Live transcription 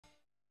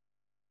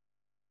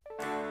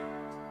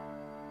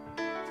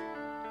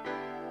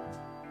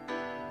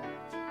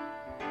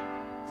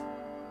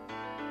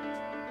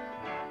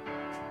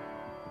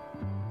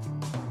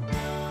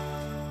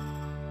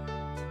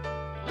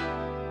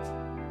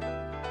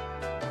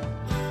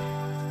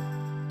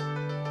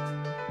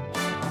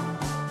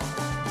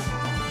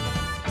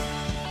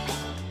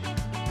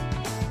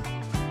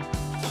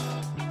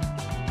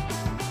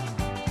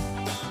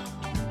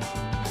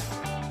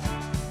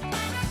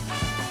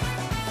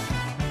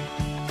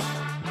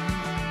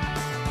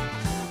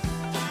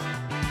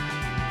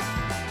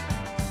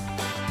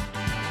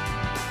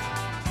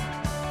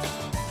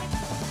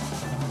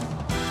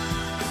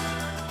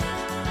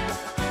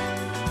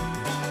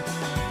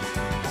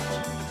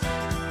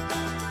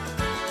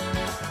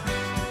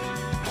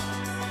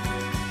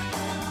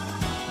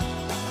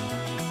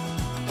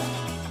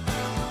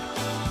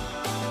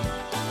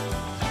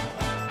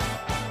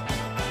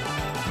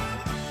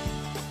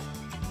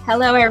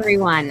Hello,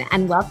 everyone,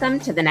 and welcome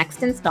to the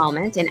next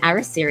installment in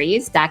our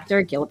series,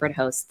 Dr. Gilbert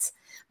Hosts.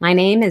 My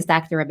name is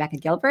Dr. Rebecca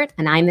Gilbert,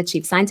 and I'm the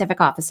Chief Scientific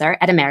Officer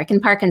at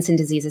American Parkinson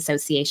Disease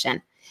Association.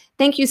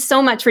 Thank you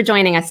so much for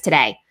joining us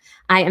today.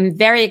 I am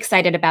very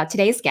excited about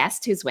today's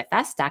guest who's with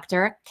us,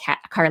 Dr.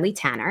 Carlie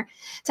Tanner.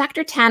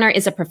 Dr. Tanner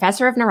is a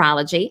professor of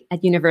neurology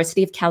at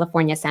University of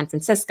California, San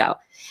Francisco,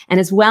 and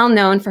is well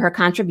known for her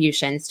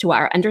contributions to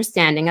our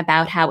understanding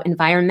about how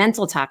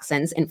environmental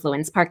toxins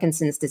influence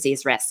Parkinson's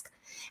disease risk.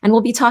 And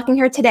we'll be talking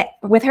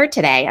with her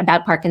today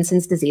about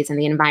Parkinson's disease and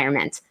the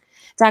environment.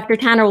 Dr.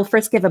 Tanner will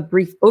first give a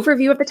brief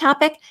overview of the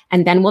topic,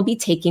 and then we'll be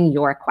taking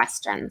your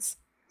questions.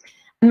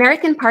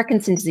 American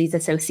Parkinson Disease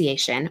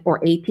Association, or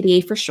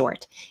APDA for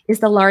short, is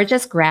the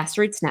largest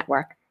grassroots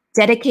network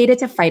dedicated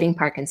to fighting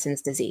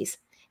Parkinson's disease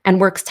and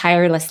works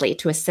tirelessly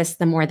to assist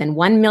the more than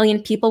 1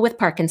 million people with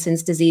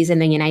Parkinson's disease in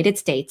the United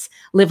States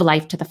live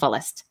life to the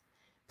fullest.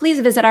 Please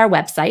visit our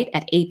website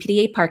at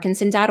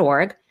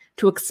apdaparkinson.org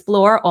to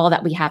explore all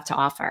that we have to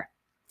offer.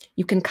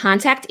 You can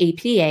contact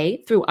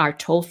APDA through our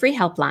toll-free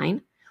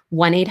helpline,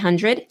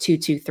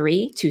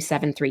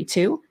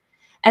 1-800-223-2732,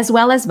 as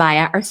well as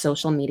via our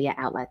social media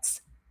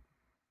outlets.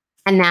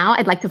 And now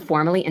I'd like to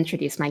formally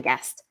introduce my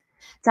guest.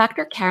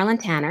 Dr. Carlie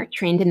Tanner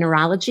trained in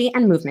neurology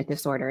and movement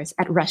disorders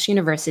at Rush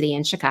University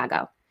in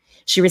Chicago.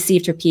 She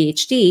received her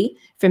PhD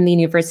from the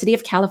University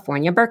of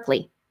California,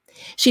 Berkeley.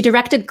 She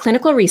directed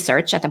clinical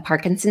research at the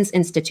Parkinson's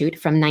Institute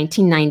from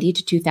 1990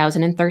 to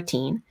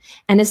 2013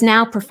 and is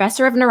now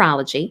professor of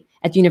neurology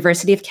at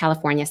University of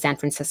California, San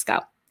Francisco.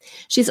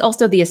 She's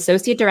also the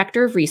Associate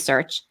Director of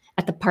Research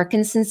at the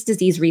Parkinson's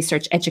Disease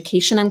Research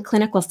Education and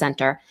Clinical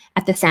Center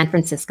at the San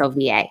Francisco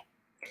VA.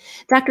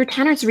 Dr.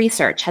 Tanner's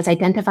research has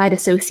identified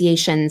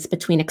associations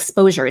between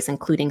exposures,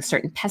 including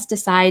certain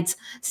pesticides,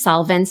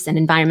 solvents, and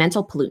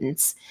environmental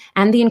pollutants,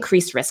 and the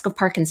increased risk of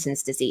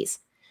Parkinson's disease.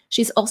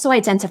 She's also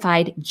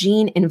identified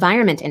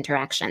gene-environment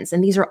interactions,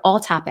 and these are all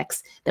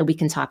topics that we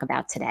can talk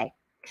about today.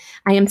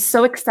 I am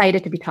so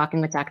excited to be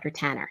talking with Dr.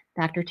 Tanner.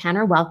 Dr.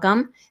 Tanner,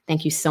 welcome.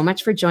 Thank you so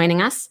much for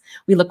joining us.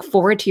 We look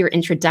forward to your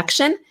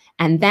introduction,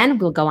 and then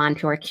we'll go on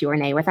to our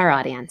Q&A with our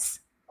audience.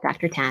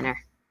 Dr. Tanner.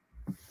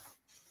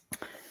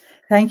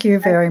 Thank you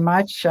very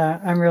much.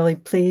 I'm really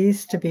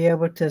pleased to be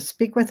able to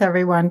speak with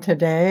everyone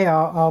today,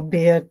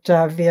 albeit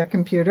via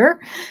computer.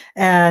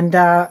 And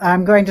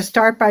I'm going to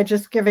start by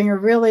just giving a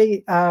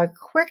really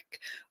quick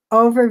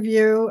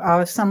overview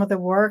of some of the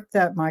work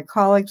that my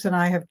colleagues and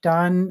I have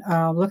done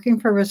looking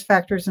for risk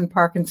factors in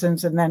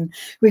Parkinson's, and then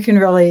we can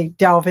really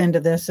delve into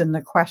this in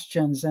the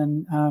questions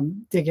and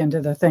dig into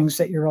the things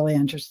that you're really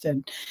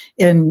interested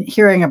in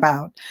hearing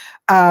about.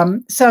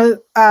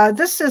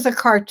 This is a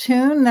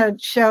cartoon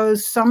that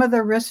shows some of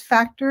the risk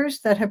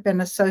factors that have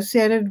been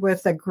associated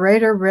with a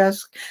greater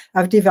risk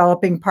of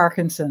developing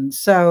Parkinson's.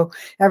 So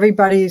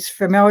everybody's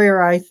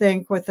familiar, I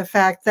think, with the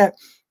fact that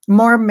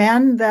more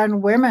men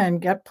than women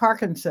get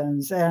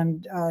Parkinson's.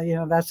 And,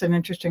 that's an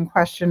interesting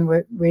question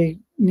we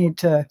need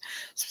to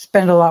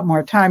spend a lot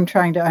more time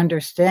trying to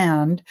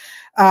understand.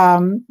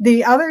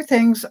 The other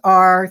things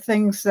are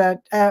things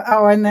that,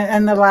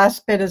 and the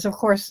last bit is, of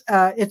course,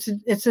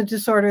 it's a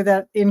disorder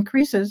that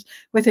increases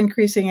with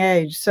increasing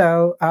age.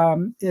 So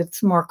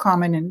it's more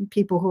common in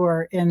people who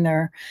are in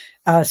their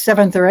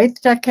 7th or 8th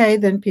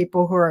decade than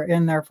people who are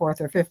in their 4th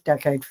or 5th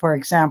decade, for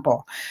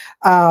example.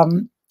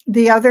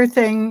 The other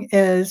thing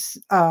is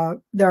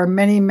there are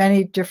many,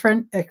 many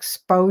different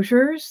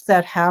exposures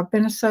that have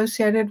been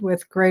associated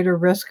with greater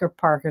risk of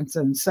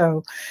Parkinson's.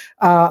 So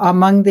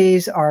among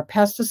these are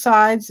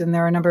pesticides, and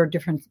there are a number of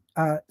different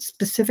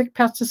specific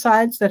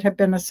pesticides that have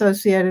been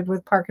associated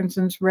with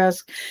Parkinson's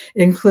risk,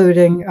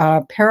 including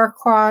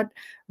paraquat,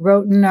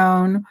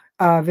 rotenone,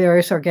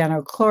 various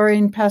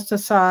organochlorine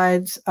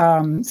pesticides,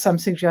 some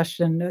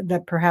suggestion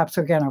that perhaps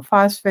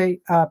organophosphate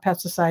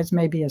pesticides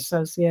may be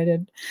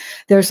associated.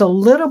 There's a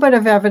little bit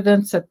of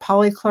evidence that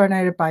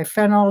polychlorinated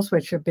biphenyls,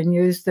 which have been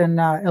used in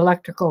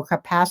electrical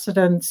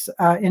capacitance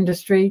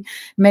industry,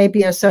 may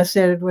be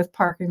associated with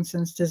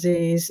Parkinson's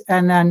disease.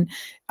 And then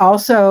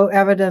also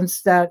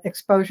evidence that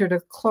exposure to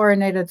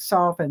chlorinated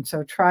solvents,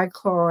 so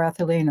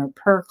trichloroethylene or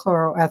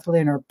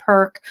perchloroethylene or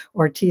PERC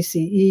or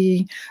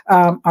TCE,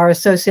 are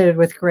associated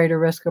with greater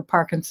risk of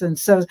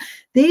Parkinson's. So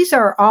these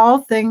are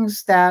all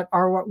things that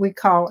are what we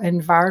call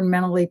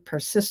environmentally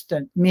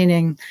persistent,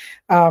 meaning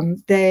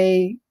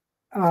they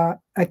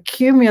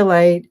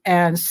accumulate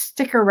and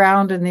stick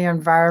around in the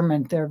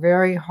environment. They're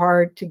very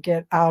hard to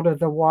get out of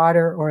the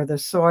water or the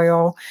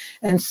soil.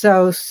 And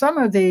so some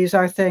of these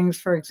are things,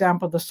 for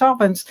example, the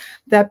solvents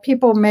that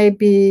people may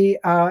be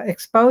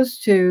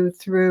exposed to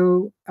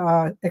through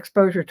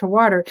exposure to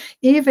water,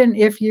 even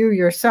if you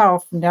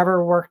yourself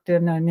never worked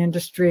in an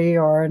industry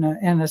or in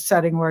a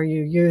setting where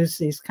you use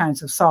these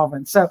kinds of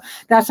solvents. So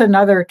that's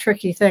another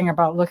tricky thing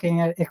about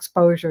looking at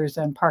exposures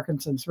and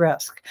Parkinson's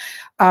risk.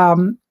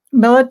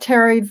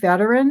 Military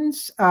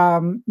veterans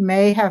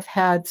may have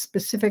had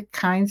specific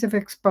kinds of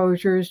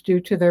exposures due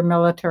to their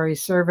military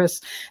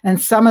service,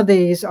 and some of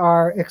these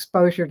are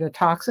exposure to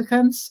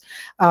toxicants.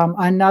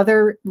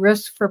 Another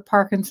risk for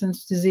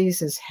Parkinson's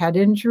disease is head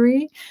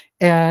injury,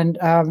 and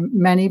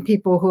many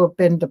people who have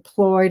been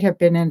deployed have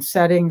been in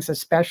settings,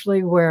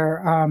 especially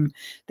where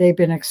they've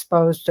been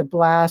exposed to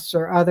blasts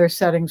or other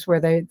settings where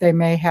they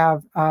may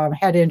have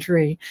head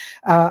injury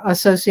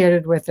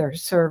associated with their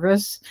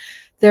service.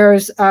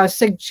 There's a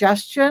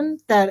suggestion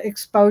that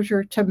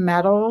exposure to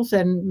metals,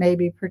 and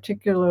maybe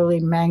particularly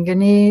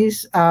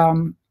manganese,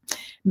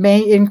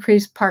 may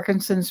increase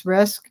Parkinson's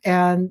risk.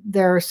 And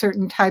there are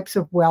certain types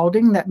of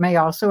welding that may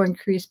also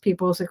increase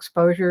people's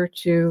exposure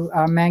to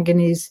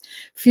manganese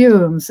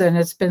fumes. And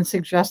it's been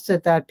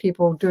suggested that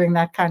people doing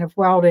that kind of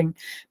welding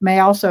may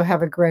also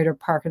have a greater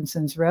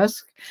Parkinson's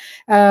risk.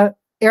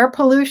 Air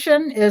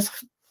pollution is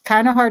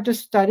kind of hard to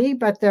study,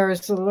 but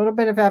there's a little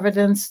bit of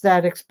evidence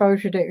that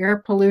exposure to air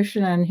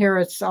pollution, and here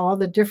it's all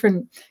the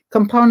different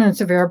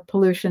components of air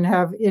pollution,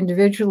 have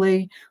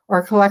individually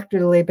or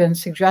collectively been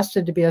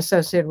suggested to be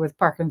associated with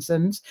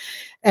Parkinson's.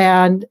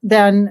 And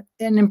then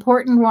an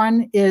important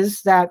one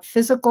is that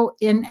physical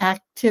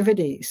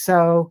inactivity.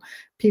 So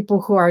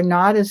people who are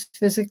not as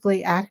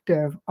physically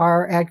active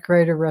are at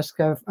greater risk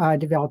of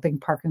developing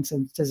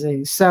Parkinson's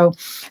disease. So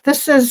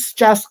this is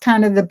just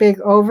kind of the big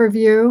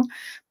overview,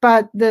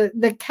 but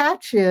the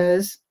catch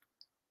is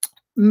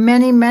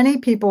many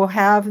people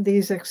have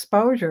these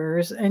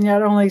exposures, and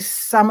yet only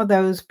some of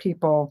those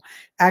people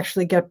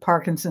actually get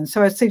Parkinson's.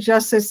 So it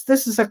suggests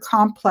this is a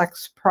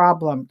complex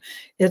problem.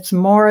 It's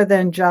more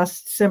than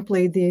just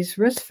simply these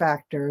risk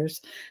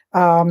factors.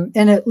 And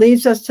it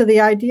leads us to the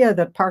idea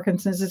that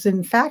Parkinson's is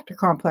in fact a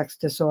complex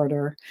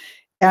disorder.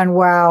 And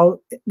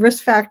while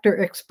risk factor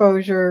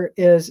exposure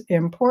is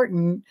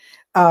important,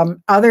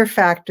 other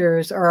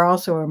factors are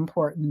also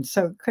important.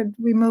 So could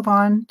we move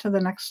on to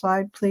the next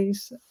slide,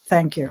 please?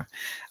 Thank you.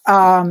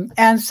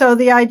 And so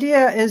the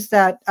idea is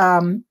that,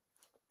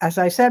 as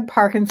I said,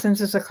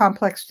 Parkinson's is a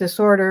complex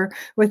disorder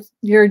with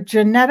your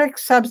genetic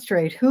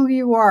substrate, who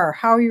you are,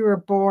 how you were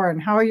born,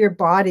 how your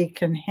body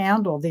can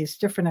handle these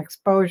different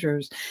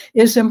exposures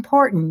is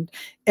important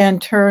in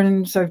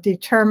terms of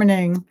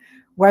determining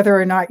whether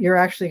or not you're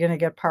actually going to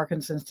get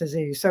Parkinson's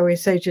disease. So we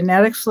say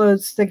genetics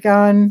loads the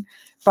gun,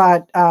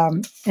 but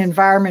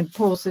environment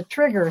pulls the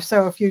trigger.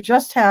 So if you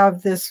just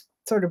have this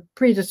sort of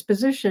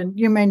predisposition,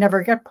 you may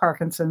never get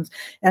Parkinson's.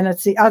 And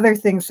it's the other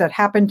things that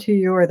happen to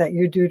you or that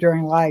you do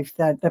during life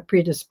that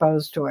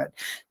predispose to it.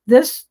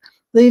 This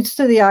leads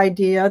to the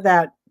idea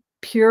that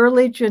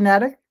purely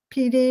genetic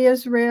PD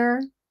is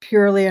rare,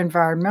 purely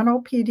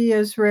environmental PD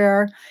is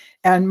rare,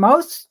 and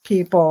most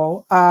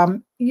people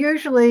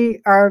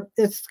usually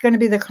it's going to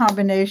be the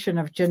combination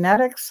of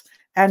genetics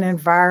and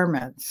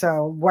environment.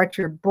 So what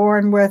you're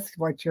born with,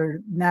 what your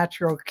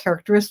natural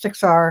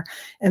characteristics are,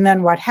 and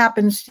then what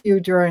happens to you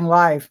during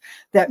life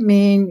that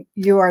mean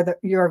you are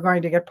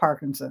going to get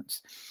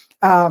Parkinson's.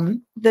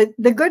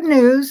 The good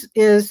news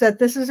is that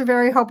this is a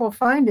very hopeful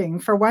finding.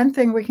 For one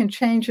thing, we can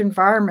change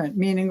environment,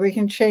 meaning we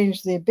can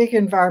change the big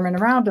environment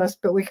around us,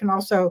 but we can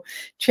also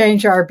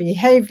change our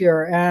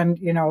behavior and,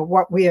 you know,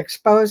 what we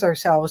expose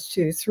ourselves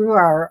to through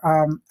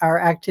our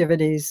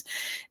activities.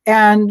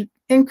 And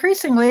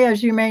increasingly,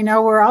 as you may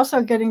know, we're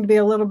also getting to be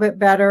a little bit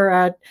better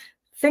at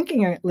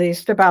thinking, at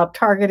least, about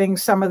targeting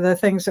some of the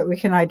things that we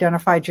can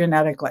identify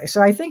genetically.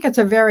 So I think it's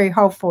a very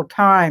hopeful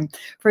time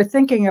for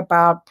thinking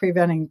about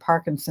preventing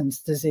Parkinson's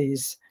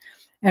disease.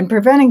 And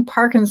preventing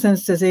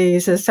Parkinson's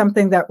disease is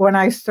something that when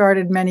I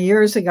started many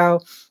years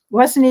ago,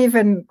 wasn't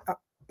even,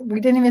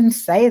 we didn't even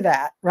say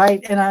that,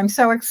 right? And I'm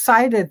so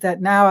excited that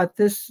now at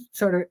this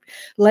sort of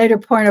later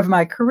point of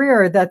my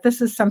career, that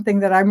this is something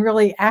that I'm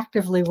really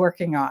actively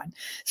working on.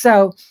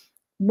 So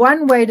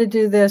one way to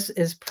do this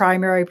is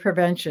primary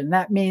prevention.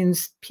 That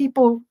means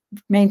people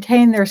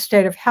maintain their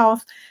state of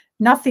health,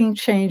 nothing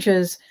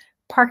changes,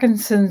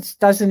 Parkinson's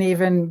doesn't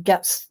even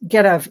get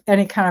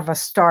any kind of a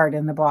start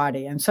in the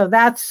body. And so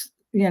that's,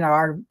 you know,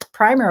 our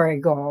primary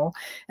goal.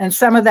 And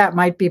some of that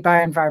might be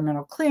by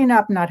environmental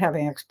cleanup, not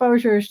having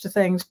exposures to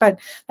things, but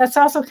that's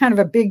also kind of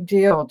a big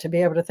deal to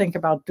be able to think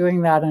about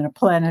doing that on a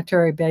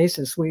planetary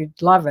basis. We'd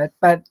love it,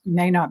 but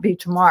may not be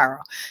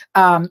tomorrow.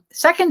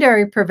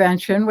 Secondary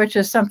prevention, which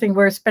is something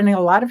we're spending a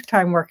lot of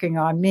time working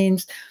on,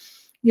 means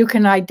you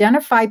can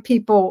identify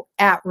people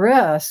at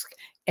risk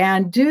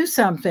and do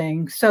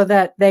something so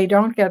that they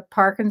don't get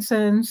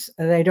Parkinson's,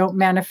 they don't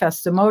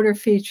manifest the motor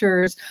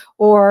features,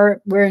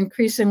 or we're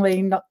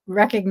increasingly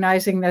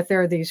recognizing that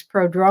there are these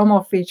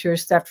prodromal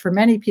features that for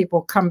many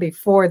people come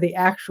before the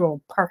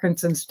actual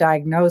Parkinson's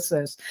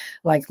diagnosis,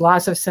 like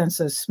loss of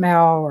sense of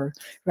smell or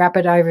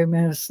rapid eye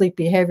movement, sleep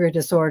behavior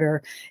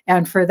disorder.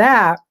 And for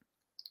that,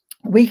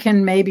 we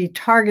can maybe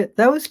target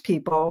those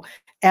people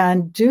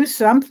and do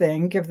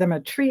something, give them a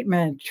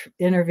treatment,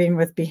 intervene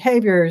with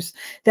behaviors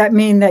that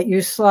mean that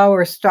you slow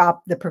or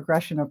stop the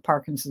progression of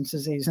Parkinson's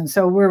disease. And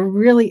so we're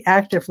really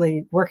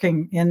actively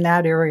working in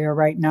that area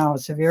right now.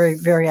 It's a very,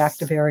 very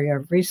active area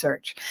of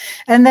research.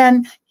 And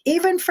then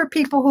even for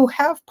people who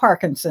have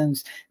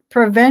Parkinson's,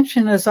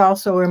 prevention is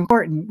also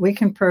important. We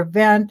can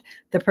prevent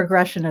the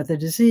progression of the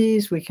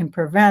disease. We can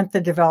prevent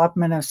the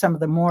development of some of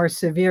the more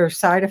severe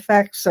side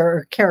effects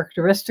or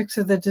characteristics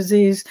of the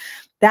disease.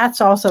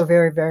 That's also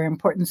very, very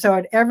important. So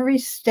at every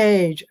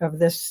stage of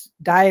this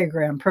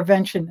diagram,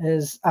 prevention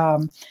is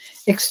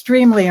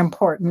extremely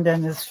important,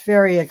 and it's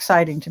very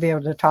exciting to be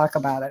able to talk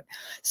about it.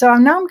 So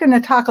now I'm going to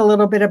talk a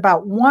little bit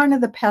about one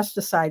of the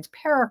pesticides,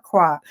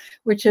 paraquat,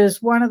 which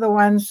is one of the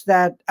ones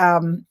that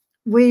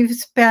we've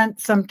spent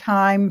some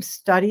time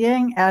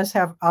studying, as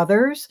have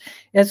others.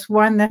 It's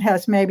one that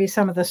has maybe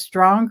some of the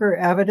stronger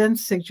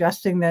evidence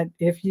suggesting that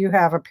if you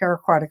have a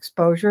paraquat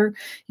exposure,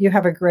 you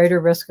have a greater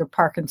risk of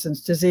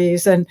Parkinson's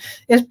disease. And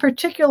it's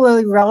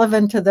particularly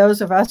relevant to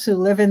those of us who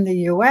live in the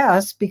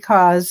US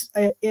because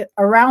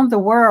around the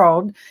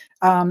world,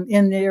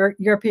 in the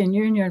European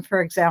Union,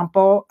 for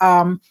example,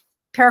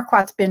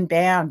 paraquat's been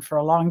banned for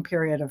a long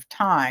period of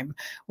time,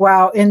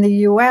 while in the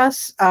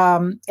US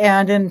and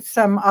in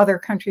some other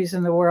countries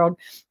in the world,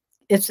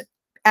 it's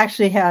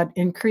actually had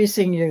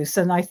increasing use.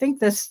 And I think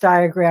this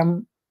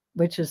diagram,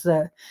 which is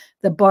the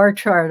bar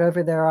chart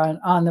over there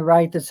on the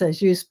right that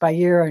says use by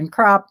year and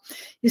crop,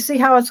 you see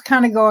how it's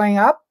kind of going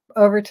up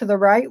over to the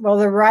right? Well,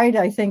 the right,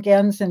 I think,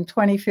 ends in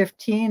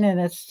 2015, and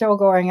it's still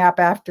going up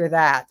after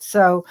that.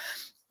 So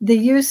the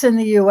use in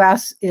the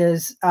US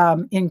is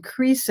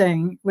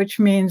increasing, which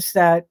means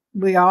that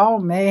we all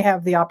may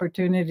have the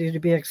opportunity to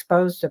be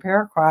exposed to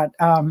paraquat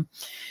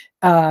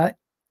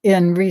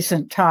in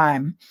recent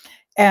time.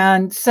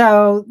 And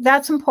so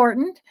that's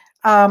important.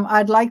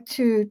 I'd like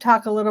to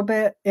talk a little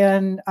bit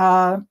in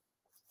the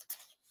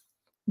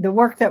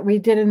work that we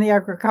did in the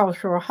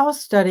agricultural health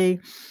study,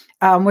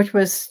 which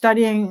was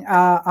studying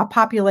a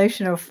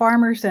population of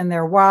farmers and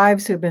their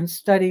wives who've been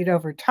studied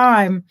over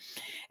time.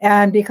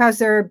 And because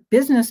they're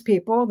business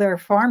people, they're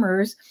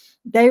farmers,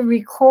 they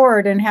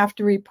record and have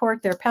to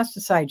report their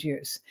pesticide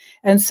use.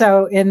 And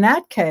so in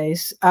that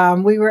case,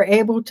 we were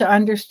able to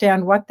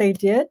understand what they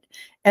did,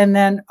 and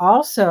then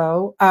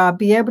also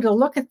be able to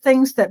look at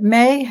things that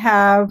may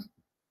have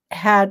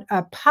had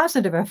a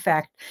positive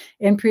effect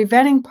in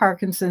preventing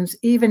Parkinson's,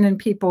 even in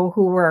people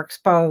who were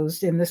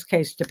exposed, in this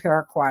case, to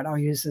paraquat. I'll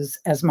use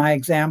as my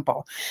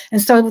example.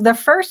 And so the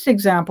first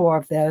example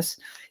of this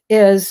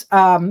is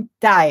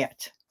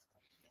diet.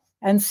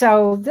 And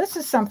so this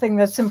is something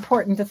that's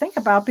important to think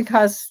about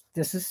because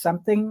this is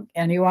something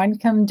anyone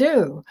can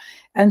do.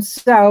 And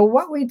so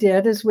what we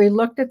did is we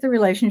looked at the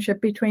relationship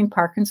between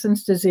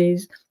Parkinson's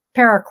disease,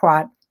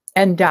 paraquat,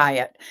 and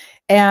diet.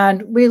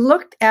 And we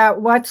looked at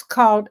what's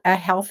called a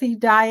healthy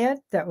diet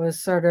that was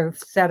sort of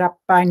set up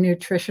by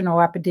nutritional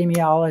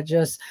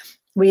epidemiologists.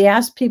 We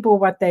asked people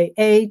what they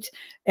ate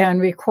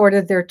and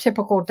recorded their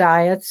typical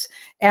diets.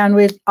 And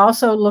we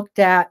also looked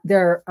at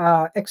their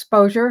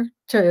exposure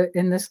to,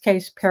 in this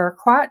case,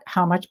 paraquat,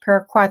 how much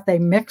paraquat they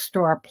mixed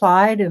or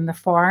applied in the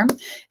farm.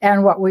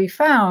 And what we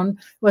found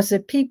was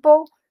that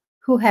people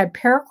who had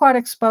paraquat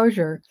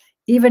exposure,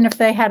 even if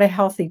they had a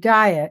healthy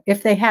diet,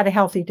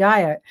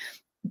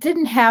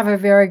 didn't have a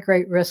very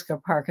great risk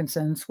of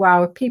Parkinson's,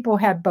 while people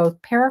had both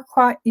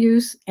paraquat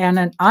use and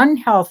an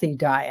unhealthy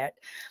diet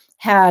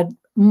had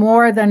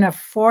more than a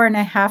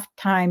 4.5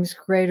 times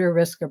greater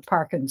risk of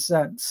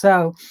Parkinson's.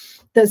 So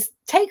the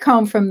take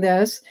home from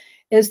this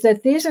is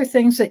that these are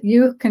things that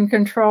you can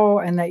control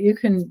and that you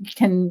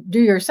can do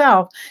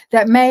yourself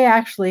that may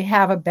actually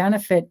have a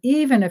benefit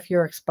even if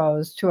you're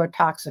exposed to a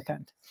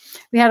toxicant.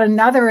 We had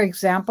another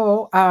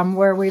example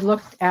where we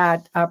looked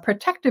at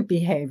protective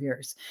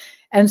behaviors.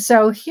 And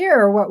so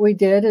here what we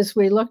did is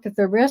we looked at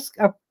the risk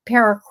of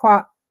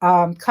paraquat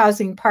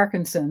causing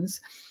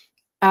Parkinson's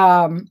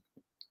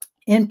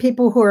in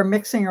people who are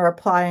mixing or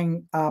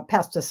applying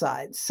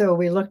pesticides. So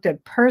we looked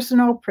at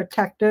personal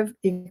protective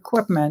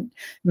equipment,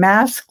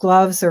 masks,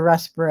 gloves, or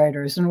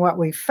respirators. And what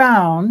we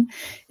found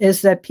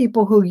is that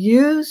people who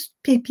used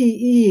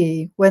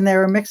PPE when they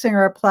were mixing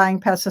or applying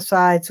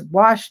pesticides,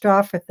 washed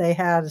off if they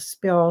had a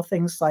spill,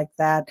 things like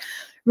that,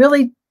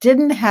 really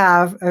didn't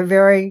have a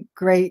very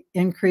great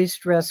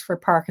increased risk for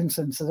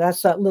Parkinson's. So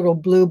that's that little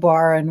blue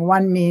bar, and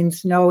 1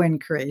 means no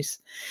increase.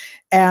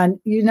 And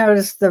you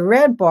notice the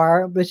red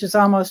bar, which is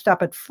almost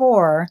up at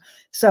 4.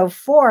 So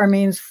 4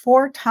 means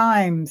 4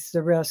 times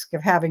the risk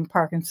of having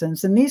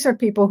Parkinson's. And these are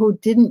people who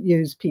didn't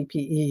use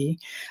PPE.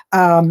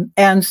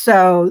 And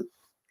so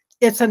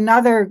it's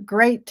another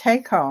great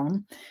take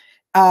home.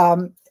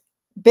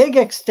 Big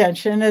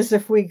extension is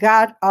if we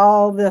got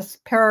all this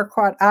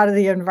paraquat out of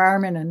the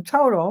environment in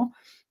total,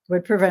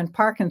 would prevent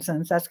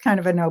Parkinson's. That's kind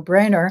of a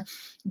no-brainer.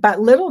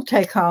 But little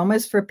take home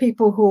is for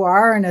people who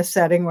are in a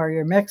setting where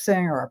you're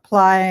mixing or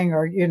applying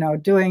or, you know,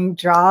 doing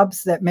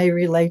jobs that may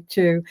relate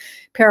to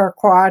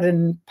paraquat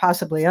and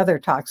possibly other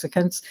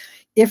toxicants.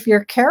 If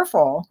you're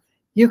careful,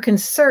 you can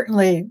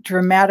certainly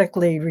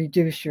dramatically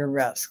reduce your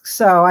risk.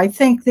 So I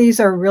think these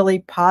are really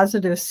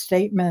positive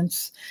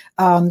statements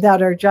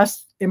that are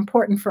just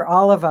important for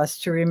all of us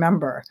to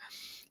remember.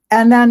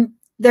 And then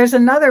there's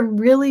another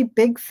really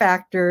big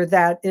factor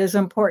that is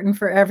important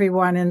for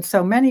everyone in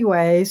so many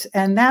ways,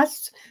 and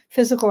that's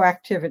physical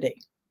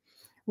activity.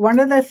 One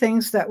of the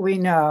things that we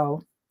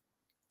know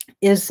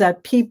is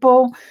that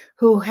people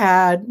who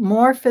had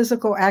more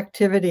physical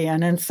activity,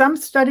 and in some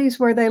studies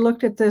where they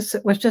looked at this,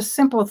 it was just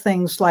simple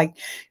things like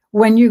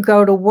when you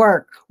go to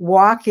work,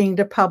 walking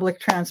to public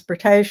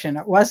transportation.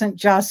 It wasn't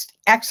just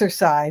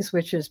exercise,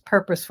 which is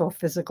purposeful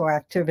physical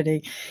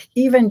activity.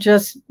 Even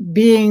just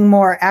being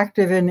more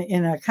active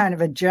in a kind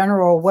of a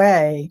general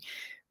way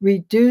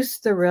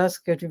reduced the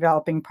risk of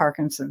developing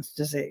Parkinson's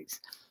disease.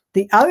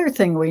 The other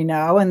thing we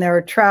know, and there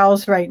are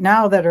trials right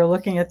now that are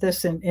looking at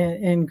this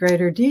in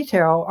greater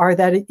detail, are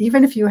that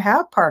even if you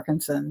have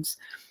Parkinson's,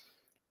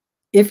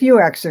 if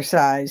you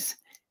exercise,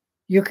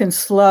 you can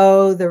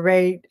slow the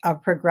rate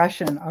of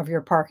progression of your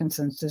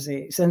Parkinson's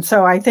disease. And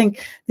so I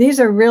think these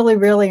are really,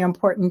 really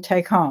important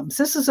take-homes.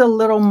 This is a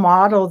little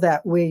model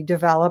that we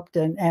developed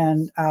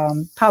and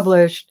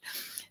published,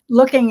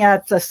 looking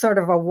at the sort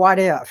of a what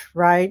if,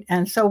 right?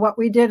 And so what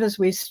we did is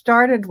we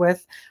started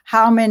with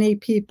how many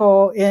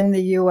people in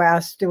the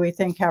US do we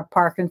think have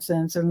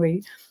Parkinson's? And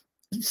we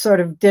sort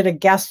of did a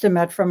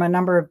guesstimate from a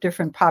number of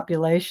different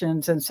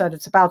populations and said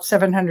it's about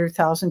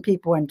 700,000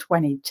 people in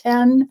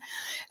 2010.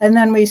 And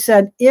then we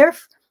said,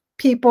 if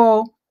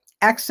people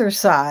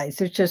exercise,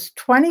 which is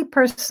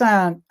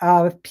 20%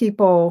 of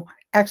people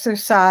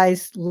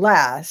exercise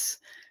less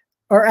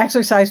or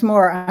exercise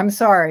more, I'm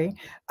sorry,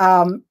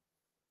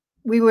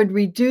 we would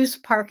reduce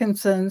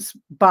Parkinson's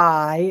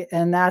by,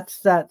 and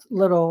that's that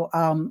little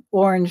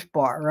orange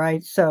bar,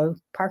 right? So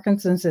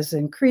Parkinson's is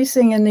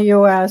increasing in the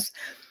US.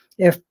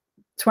 If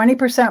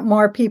 20%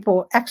 more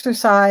people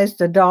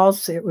exercised,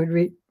 adults, it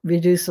would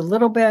reduce a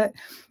little bit.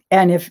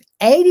 And if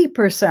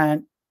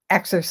 80%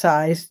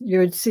 exercised, you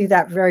would see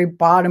that very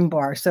bottom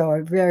bar. So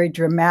a very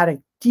dramatic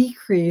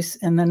decrease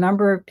in the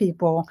number of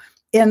people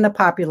in the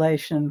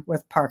population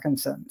with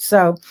Parkinson's.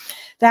 So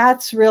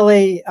that's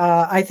really,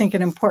 I think,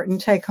 an important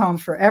take home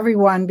for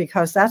everyone,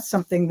 because that's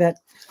something that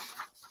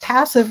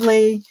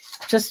passively,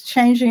 just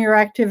changing your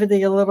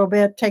activity a little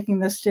bit, taking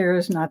the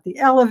stairs, not the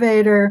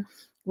elevator,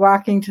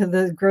 walking to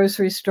the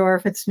grocery store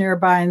if it's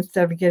nearby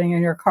instead of getting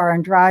in your car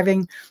and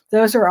driving.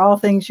 Those are all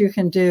things you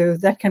can do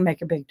that can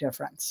make a big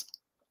difference.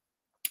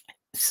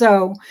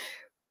 So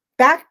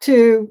back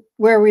to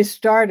where we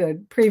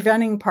started,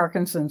 preventing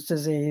Parkinson's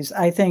disease,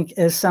 I think,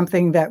 is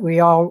something that we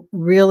all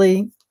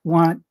really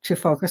want to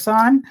focus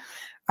on.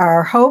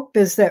 Our hope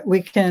is that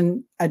we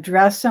can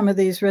address some of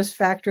these risk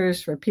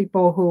factors for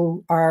people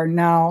who are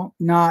now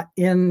not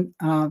in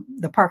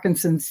the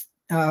Parkinson's,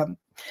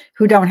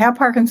 who don't have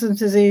Parkinson's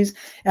disease,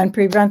 and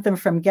prevent them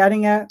from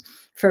getting it.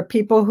 For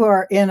people who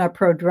are in a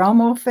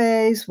prodromal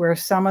phase, where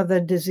some of the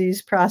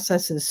disease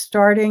process is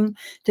starting,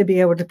 to be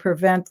able to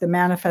prevent the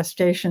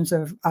manifestations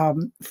of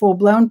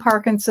full-blown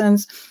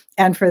Parkinson's.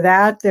 And for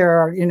that, there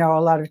are,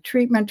 a lot of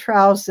treatment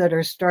trials that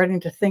are starting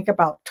to think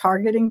about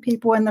targeting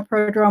people in the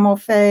prodromal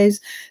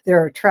phase.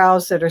 There are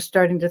trials that are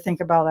starting to think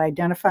about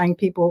identifying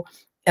people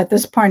at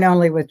this point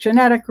only with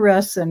genetic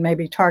risks and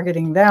maybe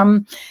targeting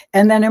them.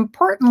 And then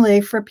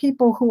importantly, for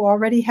people who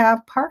already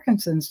have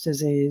Parkinson's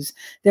disease,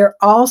 there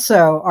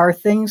also are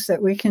things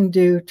that we can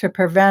do to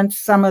prevent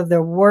some of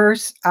the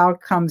worst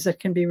outcomes that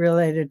can be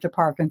related to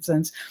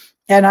Parkinson's.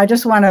 And I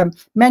just want to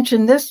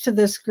mention this to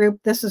this group.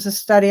 This is a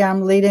study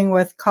I'm leading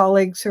with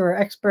colleagues who are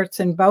experts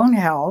in bone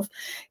health.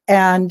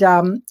 And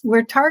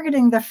we're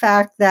targeting the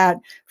fact that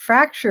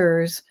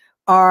fractures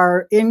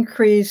are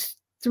increased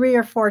 3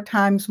 or 4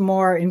 times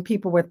more in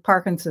people with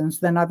Parkinson's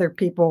than other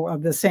people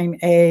of the same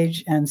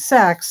age and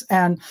sex.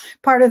 And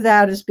part of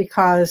that is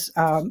because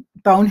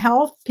bone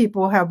health,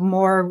 people have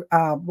more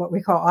what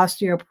we call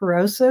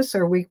osteoporosis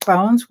or weak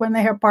bones when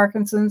they have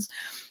Parkinson's.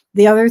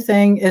 The other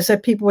thing is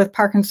that people with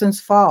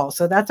Parkinson's fall.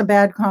 So that's a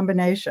bad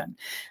combination.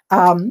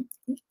 And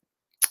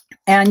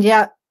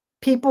yet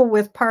people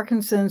with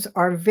Parkinson's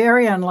are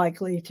very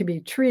unlikely to be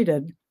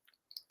treated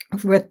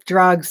with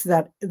drugs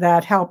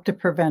that help to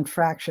prevent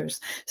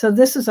fractures. So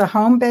this is a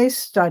home-based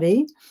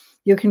study.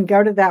 You can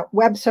go to that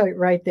website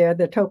right there,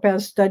 the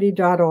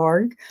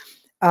topazstudy.org,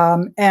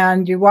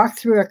 and you walk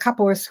through a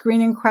couple of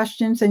screening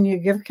questions and you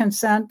give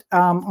consent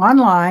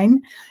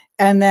online,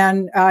 and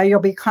then you'll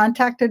be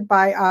contacted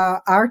by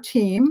our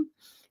team.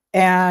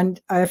 And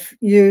if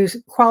you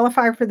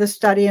qualify for the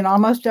study, and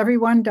almost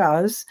everyone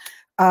does,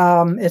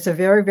 it's a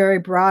very, very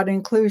broad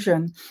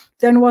inclusion,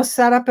 then we'll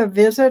set up a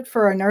visit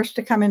for a nurse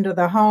to come into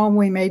the home.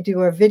 We may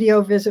do a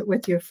video visit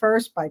with you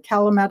first by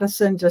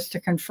telemedicine just to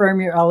confirm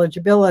your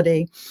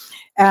eligibility.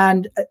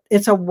 And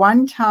it's a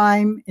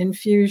one-time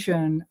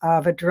infusion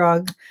of a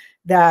drug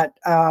that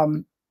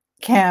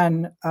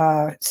can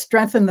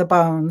strengthen the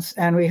bones,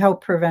 and we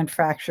hope prevent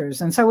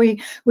fractures. And so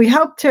we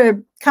hope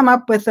to come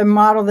up with a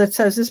model that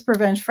says this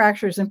prevents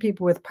fractures in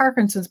people with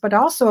Parkinson's, but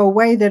also a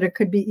way that it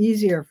could be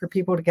easier for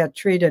people to get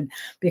treated,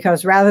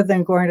 because rather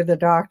than going to the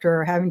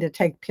doctor or having to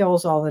take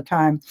pills all the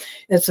time,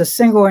 it's a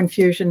single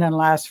infusion and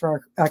lasts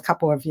for a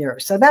couple of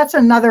years. So that's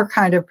another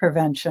kind of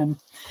prevention.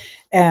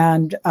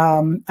 And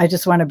I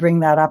just want to bring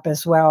that up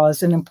as well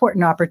as an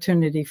important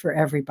opportunity for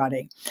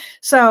everybody.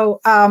 So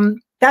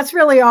that's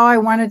really all I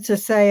wanted to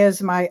say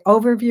as my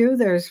overview.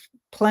 There's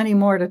plenty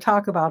more to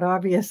talk about,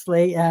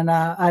 obviously, and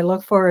I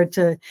look forward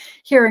to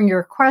hearing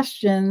your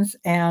questions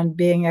and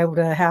being able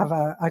to have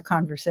a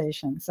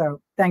conversation.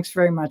 So thanks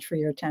very much for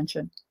your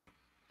attention.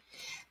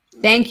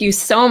 Thank you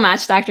so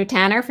much, Dr.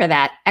 Tanner, for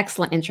that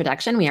excellent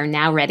introduction. We are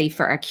now ready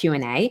for our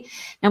Q&A.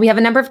 Now, we have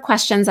a number of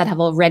questions that have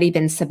already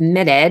been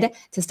submitted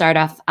to start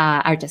off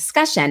our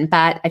discussion,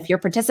 but if you're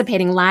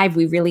participating live,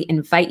 we really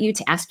invite you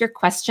to ask your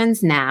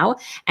questions now,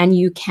 and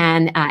you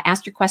can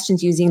ask your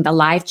questions using the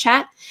live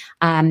chat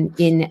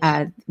in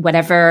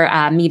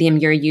whatever medium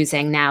you're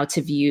using now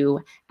to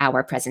view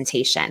our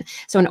presentation.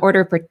 So in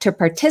order to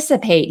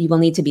participate, you will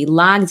need to be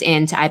logged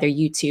in to either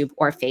YouTube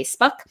or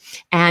Facebook,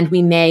 and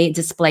we may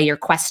display your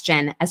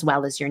question as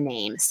well as your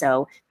name.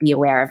 So be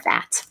aware of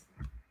that.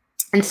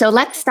 And so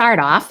let's start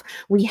off.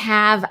 We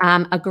have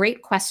a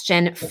great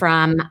question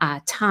from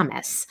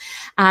Thomas.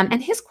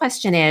 And his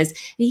question is,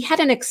 he had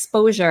an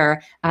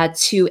exposure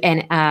to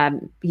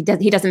an, he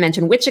doesn't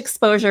mention which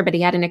exposure, but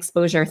he had an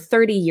exposure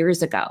 30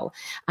 years ago.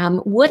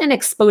 Would an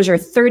exposure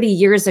 30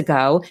 years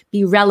ago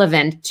be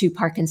relevant to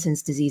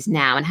Parkinson's disease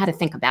now? And how to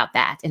think about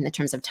that in the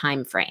terms of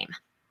time frame?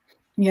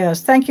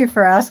 Yes, thank you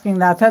for asking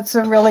that. That's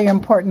a really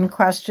important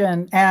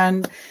question.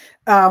 And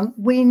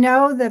we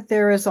know that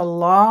there is a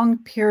long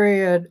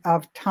period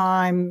of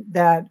time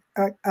that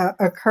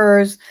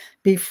occurs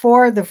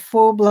before the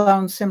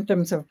full-blown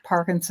symptoms of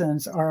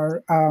Parkinson's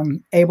are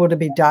able to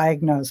be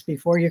diagnosed,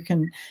 before you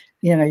can,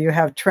 you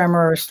have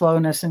tremor or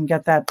slowness and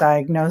get that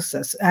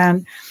diagnosis.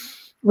 And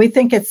we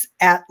think it's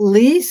at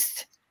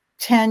least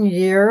 10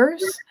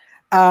 years.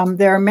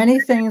 There are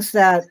many things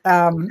that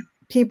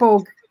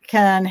people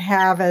can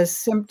have as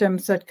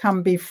symptoms that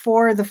come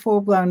before the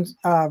full-blown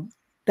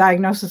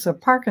diagnosis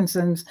of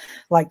Parkinson's,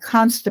 like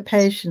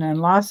constipation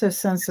and loss of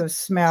sense of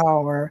smell,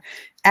 or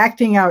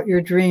acting out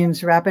your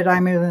dreams, rapid eye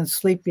movement,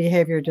 sleep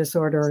behavior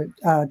disorder,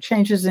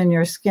 changes in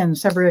your skin,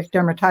 seborrheic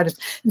dermatitis.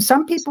 And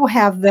some people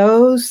have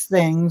those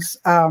things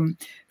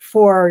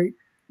for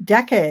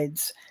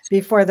decades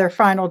before their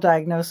final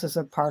diagnosis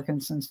of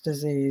Parkinson's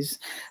disease.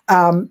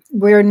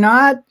 We're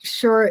not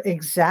sure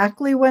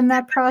exactly when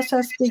that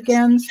process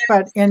begins,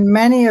 but in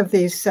many of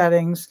these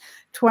settings,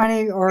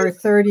 20 or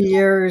 30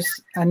 years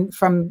and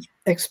from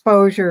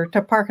exposure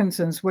to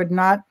Parkinson's would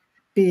not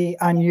be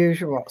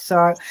unusual.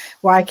 So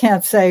while I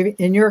can't say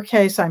in your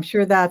case, I'm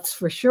sure that's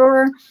for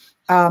sure.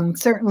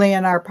 Certainly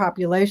in our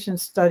population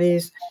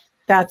studies,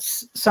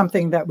 that's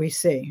something that we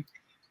see.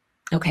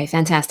 Okay,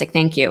 fantastic.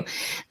 Thank you.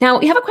 Now,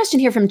 we have a question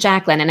here from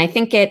Jacqueline, and I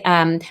think it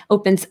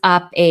opens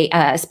up a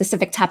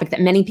specific topic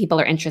that many people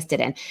are interested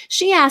in.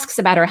 She asks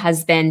about her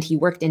husband. He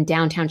worked in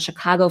downtown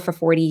Chicago for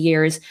 40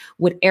 years.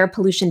 Would air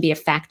pollution be a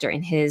factor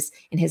in his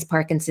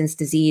Parkinson's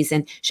disease?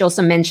 And she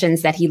also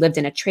mentions that he lived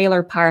in a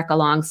trailer park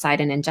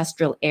alongside an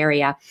industrial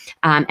area,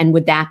 and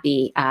would that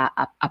be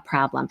a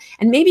problem?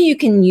 And maybe you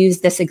can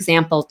use this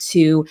example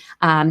to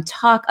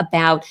talk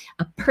about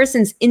a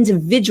person's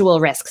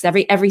individual risks.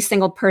 Every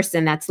single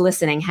person that's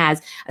listening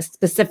has a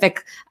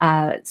specific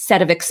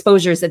set of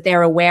exposures that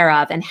they're aware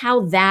of, and how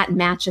that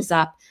matches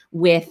up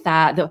with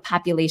the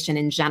population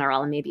in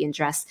general, and maybe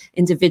address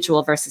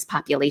individual versus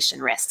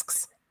population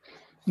risks.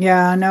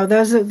 Yeah, no,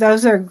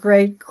 those are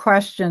great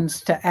questions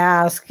to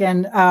ask,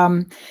 and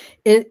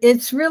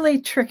it's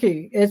really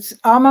tricky. It's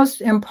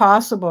almost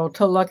impossible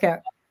to look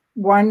at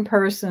one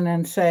person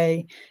and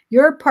say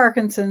your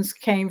Parkinson's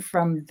came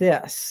from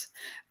this.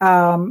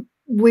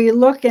 We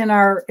look in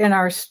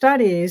our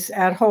studies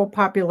at whole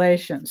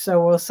populations.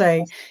 So we'll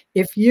say,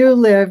 if you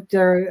lived,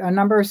 there are a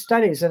number of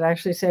studies that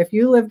actually say, if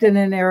you lived in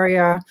an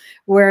area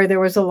where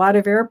there was a lot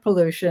of air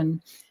pollution,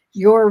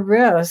 your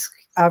risk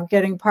of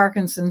getting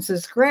Parkinson's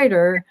is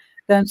greater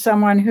than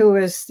someone who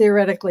is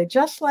theoretically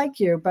just like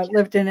you, but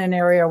lived in an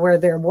area where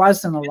there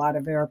wasn't a lot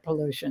of air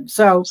pollution.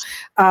 So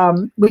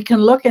we can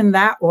look in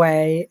that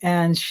way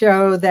and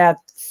show that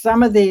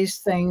some of these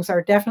things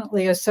are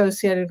definitely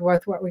associated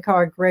with what we call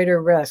a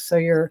greater risk. So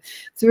you're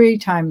 3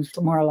 times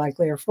more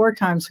likely or 4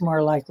 times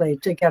more likely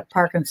to get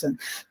Parkinson.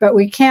 But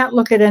we can't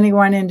look at any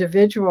one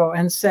individual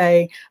and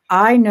say,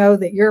 I know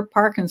that your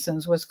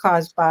Parkinson's was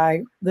caused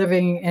by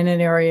living in an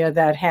area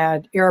that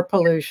had air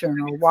pollution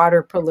or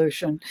water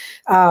pollution,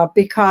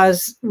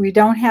 because we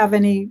don't have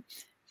any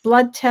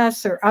blood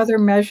tests or other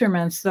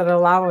measurements that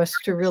allow us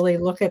to really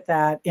look at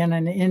that in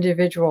an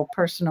individual,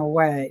 personal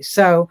way.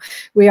 So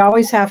we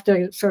always have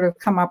to sort of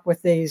come up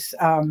with these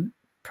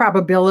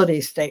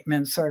probability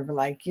statements, sort of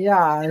like,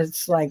 yeah,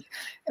 it's like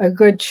a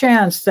good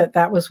chance that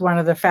that was one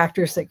of the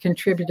factors that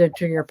contributed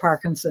to your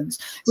Parkinson's.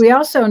 We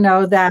also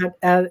know that,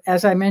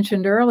 as I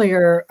mentioned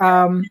earlier,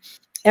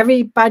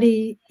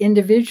 everybody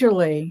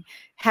individually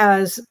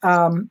has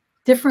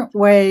different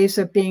ways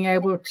of being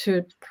able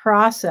to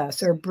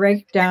process or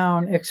break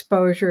down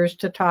exposures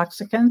to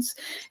toxicants.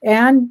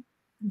 And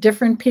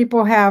different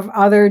people have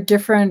other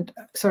different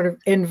sort of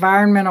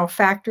environmental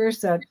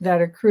factors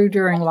that accrue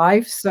during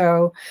life.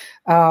 So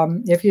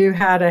if you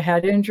had a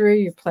head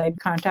injury, you played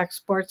contact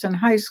sports in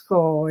high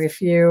school,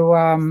 if you,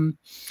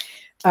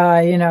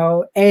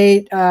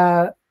 ate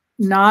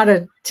not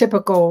a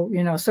typical,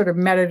 sort of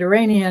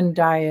Mediterranean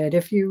diet,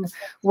 if you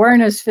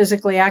weren't as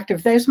physically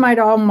active, those might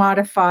all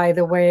modify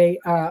the way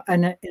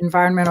an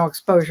environmental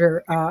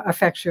exposure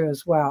affects you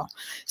as well.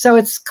 So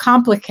it's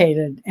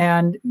complicated,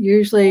 and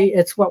usually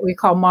it's what we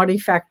call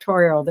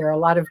multifactorial. There are a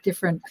lot of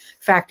different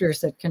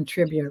factors that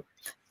contribute.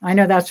 I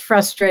know that's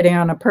frustrating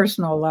on a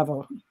personal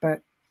level,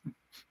 but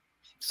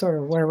sort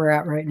of where we're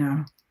at right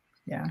now.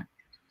 Yeah.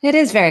 It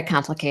is very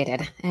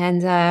complicated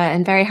and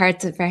very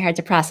hard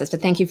to process.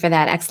 But thank you for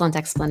that excellent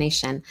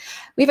explanation.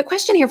 We have a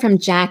question here from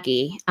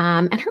Jackie,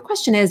 and her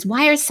question is: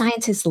 why are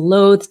scientists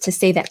loath to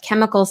say that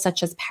chemicals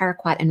such as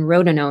paraquat and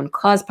rotenone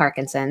cause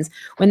Parkinson's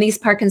when these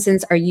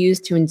Parkinsons are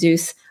used to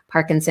induce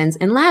Parkinson's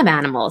in lab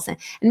animals? And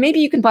maybe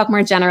you can talk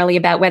more generally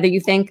about whether you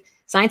think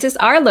scientists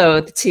are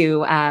loath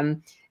to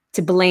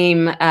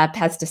blame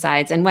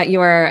pesticides, and what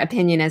your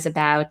opinion is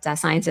about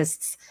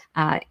scientists'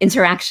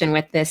 interaction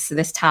with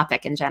this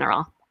topic in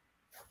general.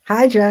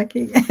 Hi,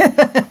 Jackie.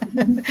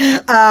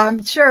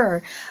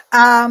 Sure.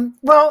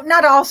 Well,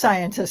 not all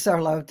scientists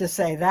are loath to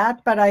say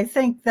that, but I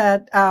think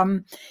that,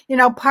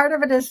 part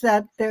of it is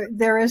that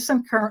there is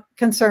some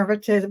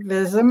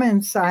conservatism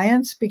in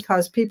science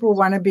because people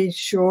want to be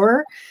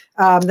sure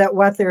that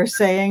what they're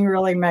saying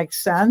really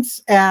makes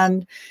sense.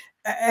 And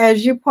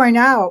as you point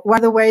out, one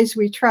of the ways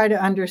we try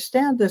to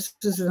understand this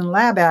is in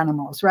lab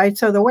animals, right?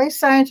 So the way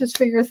scientists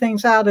figure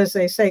things out is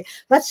they say,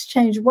 let's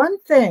change one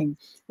thing.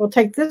 We'll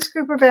take this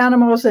group of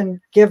animals and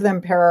give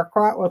them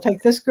paraquat. We'll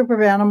take this group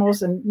of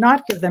animals and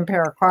not give them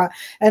paraquat.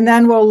 And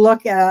then we'll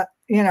look at,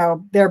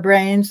 their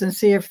brains and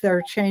see if there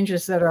are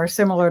changes that are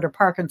similar to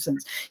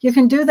Parkinson's. You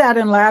can do that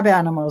in lab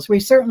animals.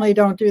 We certainly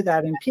don't do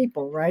that in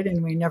people, right?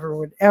 And we never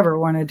would ever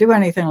want to do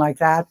anything like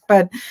that.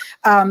 But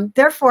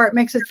therefore, it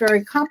makes it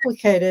very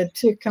complicated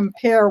to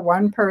compare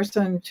one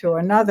person to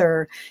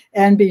another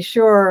and be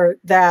sure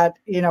that,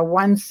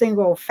 one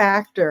single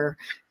factor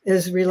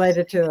is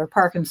related to their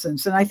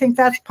Parkinson's. And I think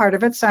that's part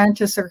of it.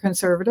 Scientists are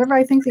conservative.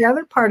 I think the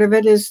other part of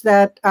it is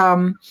that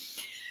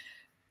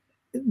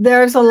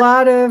there's a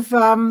lot of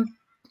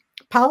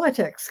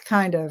politics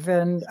kind of,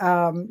 and,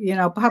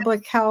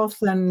 public health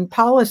and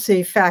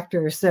policy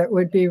factors that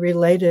would be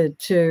related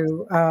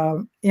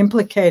to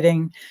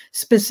implicating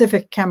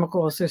specific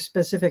chemicals or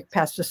specific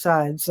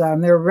pesticides.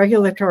 There are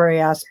regulatory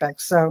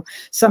aspects. So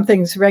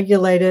something's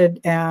regulated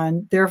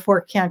and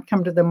therefore can't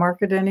come to the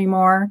market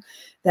anymore.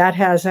 That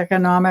has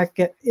economic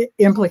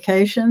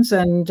implications,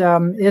 and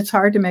it's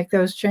hard to make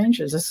those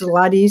changes. It's a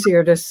lot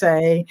easier to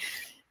say,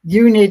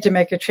 you need to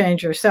make a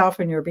change yourself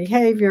in your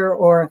behavior,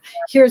 or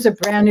here's a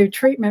brand new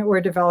treatment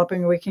we're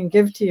developing we can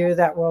give to you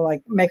that will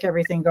make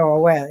everything go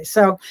away.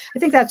 So I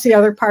think that's the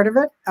other part of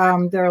it.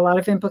 There are a lot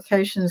of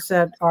implications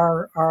that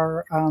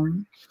are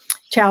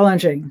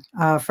challenging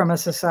from a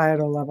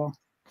societal level.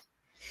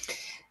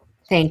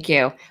 Thank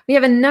you. We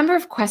have a number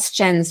of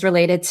questions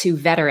related to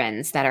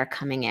veterans that are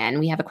coming in.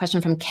 We have a question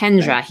from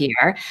Kendra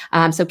here.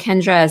 So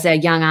Kendra is a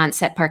young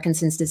onset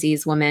Parkinson's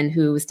disease woman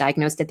who was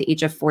diagnosed at the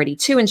age of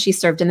 42, and she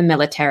served in the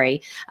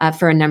military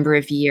for a number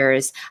of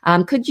years.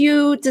 Could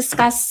you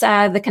discuss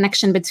the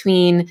connection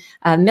between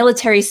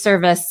military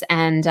service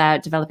and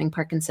developing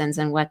Parkinson's,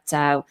 and what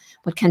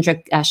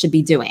Kendra should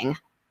be doing?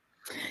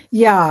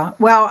 Yeah,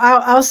 well,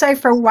 I'll say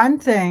for one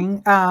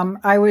thing,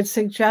 I would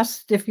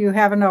suggest, if you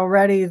haven't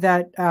already,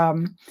 that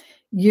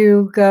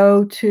you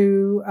go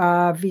to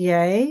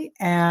VA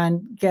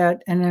and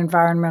get an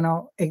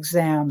environmental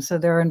exam. So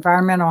there are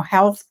environmental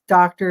health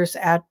doctors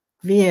at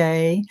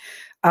VA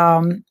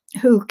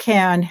who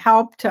can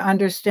help to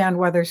understand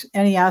whether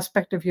any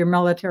aspect of your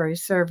military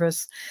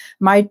service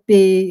might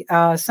be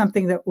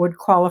something that would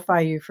qualify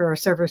you for a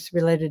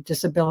service-related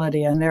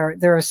disability. And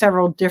there are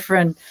several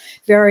different,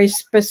 very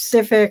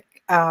specific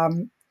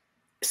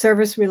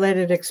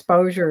service-related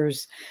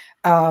exposures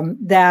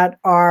that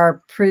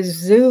are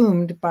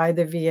presumed by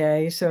the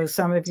VA. So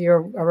some of you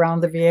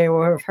around the VA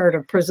will have heard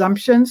of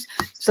presumptions.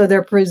 So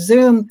they're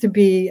presumed to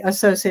be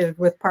associated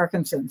with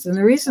Parkinson's. And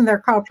the reason they're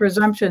called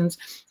presumptions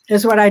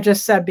is what I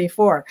just said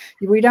before.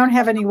 We don't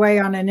have any way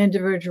on an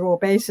individual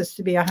basis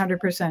to be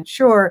 100%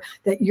 sure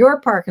that your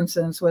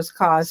Parkinson's was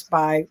caused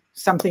by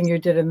something you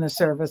did in the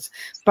service.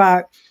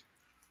 But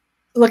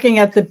looking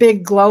at the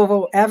big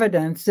global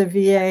evidence, the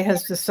VA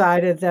has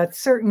decided that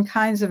certain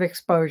kinds of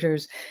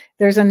exposures,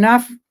 there's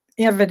enough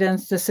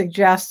evidence to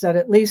suggest that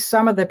at least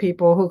some of the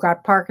people who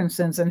got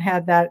Parkinson's and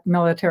had that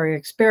military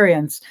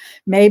experience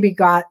maybe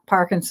got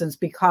Parkinson's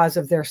because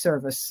of their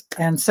service.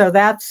 And so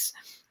that's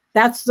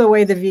the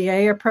way the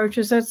VA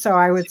approaches it. So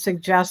I would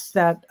suggest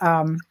that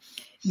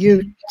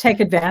you take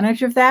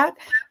advantage of that.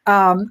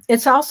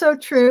 It's also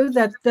true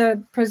that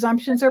the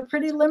presumptions are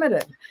pretty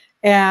limited.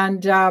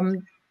 And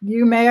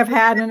you may have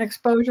had an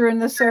exposure in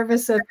the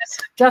service that's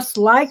just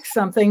like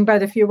something,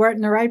 but if you weren't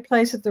in the right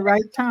place at the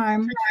right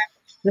time,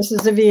 this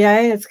is a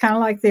VA. It's kind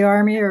of like the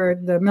Army or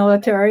the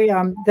military.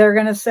 They're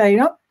going to say,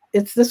 nope,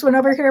 it's this one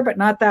over here, but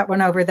not that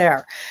one over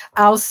there.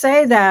 I'll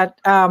say that,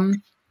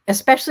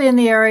 especially in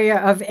the area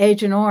of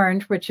Agent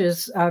Orange, which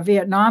is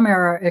Vietnam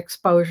era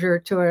exposure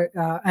to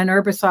an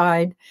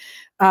herbicide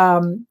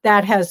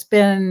that has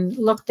been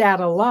looked at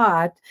a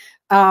lot.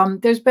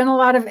 There's been a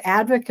lot of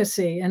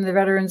advocacy in the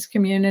veterans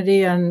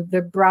community and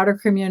the broader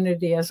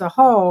community as a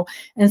whole.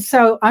 And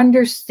so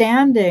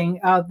understanding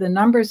the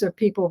numbers of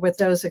people with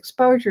those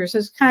exposures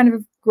has kind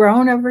of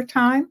grown over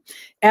time.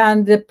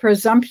 And the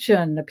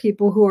presumption, the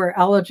people who are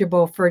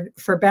eligible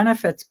for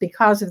benefits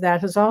because of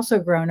that has also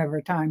grown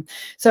over time.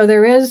 So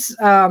there is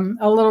a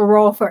little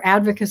role for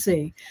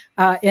advocacy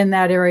in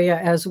that area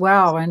as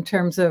well, in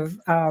terms of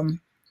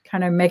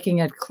kind of making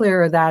it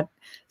clear that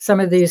some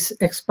of these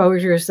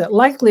exposures that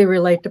likely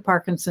relate to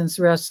Parkinson's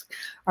risk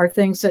are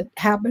things that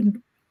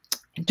happened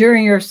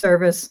during your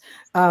service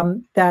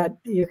that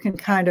you can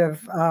kind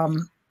of,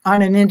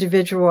 on an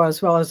individual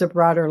as well as a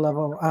broader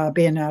level,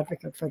 be an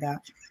advocate for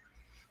that.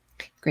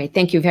 Great.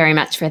 Thank you very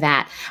much for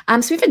that.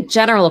 So we have a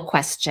general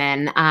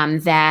question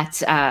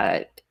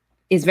that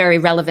is very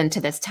relevant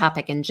to this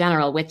topic in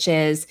general, which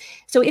is,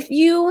 so if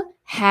you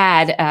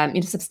had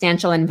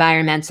substantial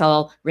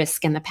environmental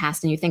risk in the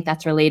past and you think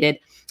that's related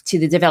to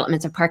the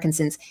development of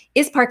Parkinson's,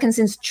 is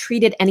Parkinson's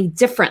treated any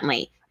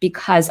differently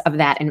because of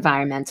that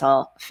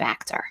environmental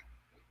factor?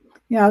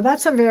 Yeah,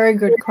 that's a very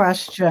good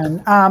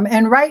question.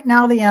 And right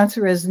now the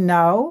answer is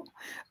no,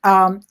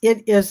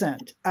 it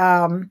isn't.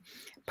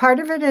 Part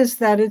of it is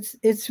that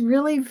it's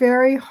really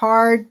very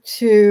hard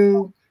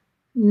to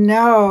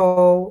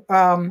know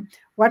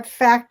what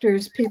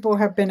factors people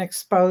have been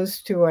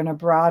exposed to in a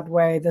broad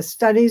way. The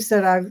studies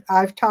that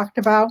I've talked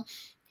about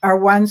are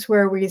ones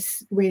where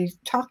we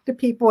talked to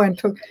people and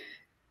took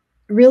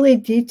really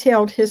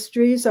detailed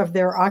histories of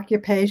their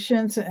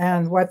occupations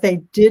and what they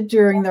did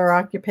during their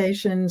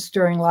occupations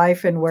during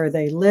life and where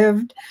they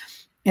lived.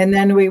 And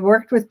then we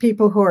worked with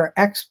people who are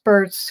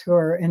experts, who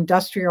are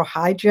industrial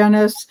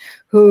hygienists,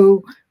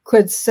 who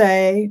could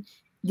say,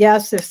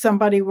 yes, if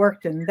somebody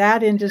worked in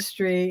that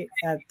industry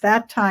at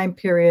that time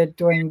period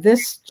doing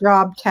this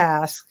job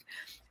task,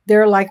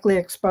 their likely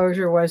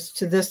exposure was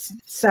to this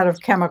set of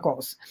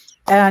chemicals.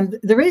 And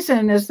the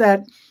reason is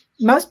that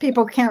most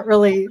people can't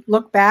really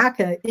look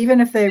back, even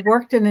if they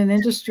worked in an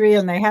industry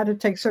and they had to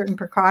take certain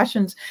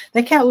precautions,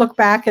 they can't look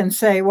back and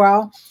say,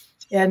 well,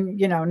 in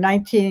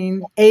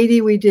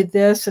 1980 we did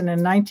this, and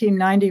in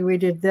 1990 we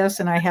did this,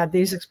 and I had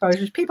these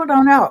exposures. People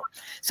don't know.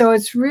 So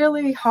it's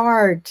really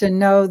hard to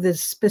know the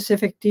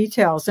specific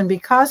details. And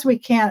because we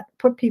can't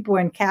put people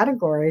in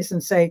categories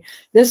and say,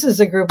 this is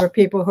a group of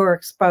people who are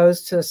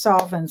exposed to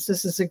solvents,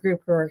 this is a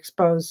group who are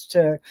exposed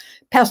to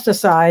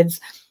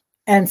pesticides,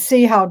 and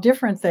see how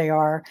different they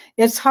are,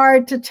 it's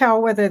hard to tell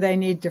whether they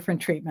need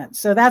different treatments.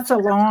 So that's a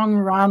long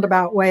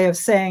roundabout way of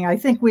saying, I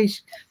think we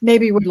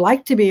maybe would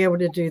like to be able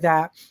to do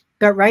that,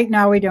 but right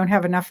now we don't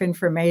have enough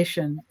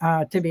information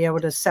to be able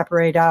to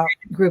separate out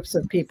groups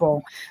of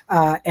people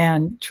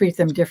and treat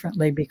them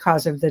differently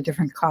because of the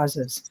different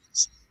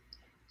causes.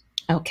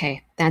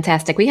 Okay,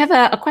 fantastic. We have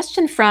a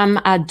question from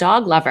a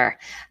dog lover.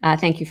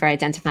 Thank you for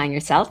identifying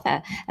yourself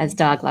as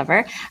dog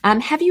lover.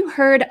 Have you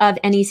heard of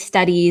any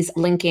studies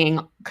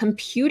linking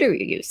computer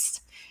use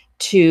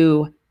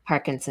to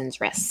Parkinson's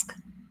risk?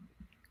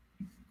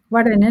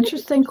 What an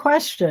interesting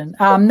question.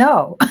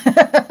 No,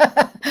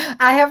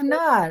 I have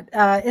not.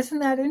 Isn't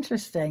that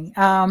interesting?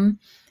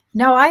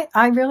 No,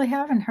 I really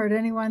haven't heard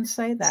anyone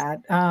say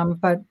that.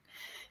 But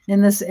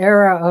in this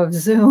era of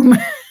Zoom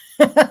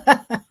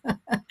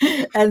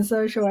and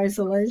social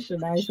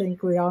isolation, I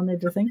think we all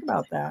need to think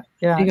about that.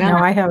 Yeah. No,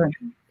 I haven't.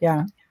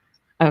 Yeah.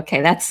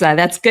 Okay,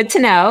 that's good to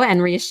know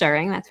and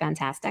reassuring. That's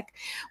fantastic.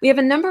 We have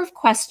a number of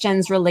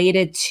questions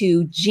related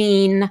to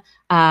gene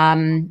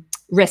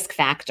risk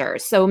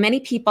factors. So many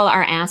people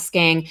are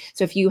asking,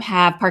 so if you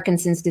have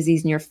Parkinson's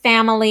disease in your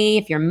family,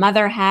 if your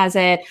mother has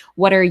it,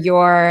 what are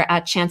your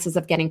chances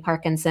of getting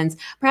Parkinson's?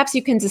 Perhaps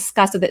you can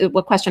discuss a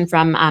question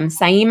from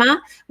Saima.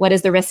 What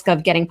is the risk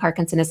of getting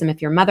Parkinsonism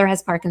if your mother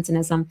has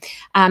Parkinsonism?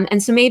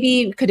 And so maybe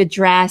you could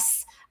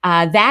address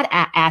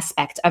that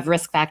aspect of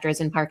risk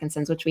factors in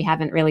Parkinson's, which we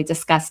haven't really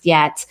discussed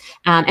yet,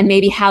 and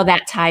maybe how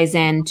that ties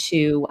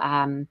into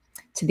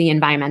to the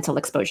environmental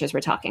exposures we're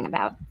talking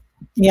about.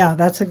 Yeah,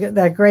 that's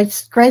a great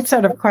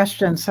set of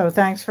questions. So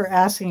thanks for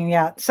asking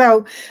that.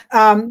 So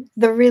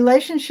the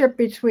relationship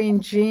between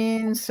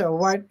genes, so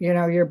what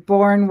you're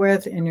born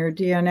with in your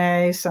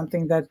DNA,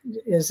 something that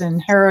is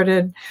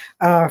inherited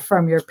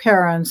from your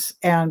parents,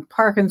 and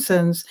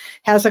Parkinson's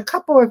has a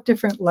couple of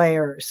different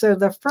layers. So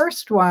the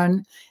first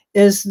one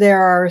is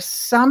there are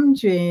some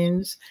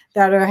genes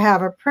that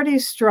have a pretty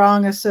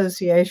strong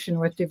association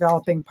with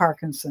developing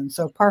Parkinson's.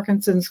 So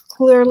Parkinson's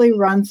clearly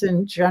runs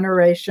in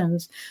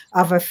generations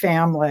of a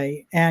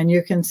family, and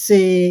you can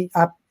see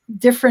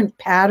different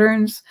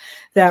patterns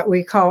that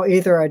we call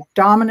either a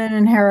dominant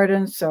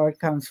inheritance, so it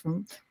comes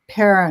from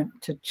parent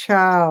to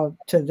child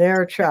to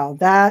their child.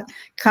 That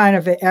kind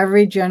of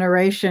every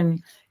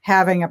generation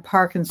having a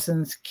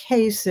Parkinson's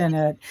case in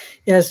it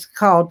is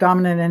called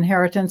dominant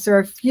inheritance. There are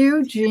a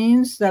few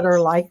genes that are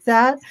like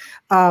that.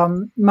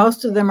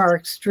 Most of them are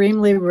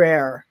extremely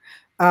rare.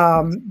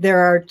 There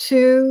are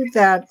two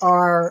that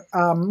are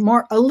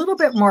a little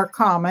bit more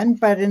common,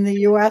 but in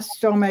the US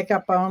still make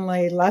up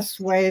only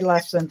way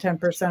less than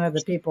 10% of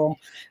the people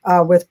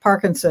with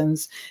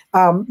Parkinson's.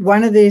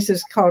 One of these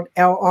is called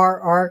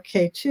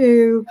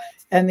LRRK2,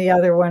 and the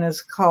other one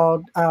is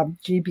called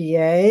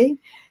GBA.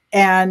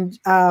 And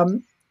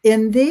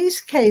in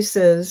these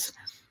cases,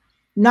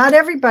 not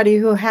everybody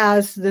who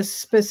has this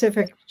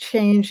specific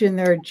change in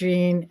their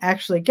gene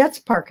actually gets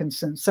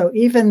Parkinson's. So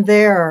even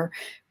there,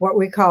 what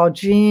we call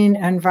gene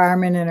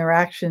environment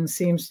interaction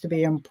seems to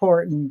be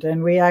important.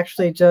 And we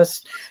actually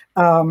just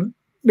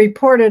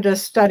reported a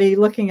study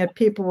looking at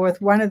people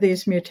with one of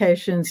these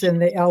mutations in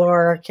the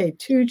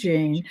LRRK2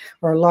 gene,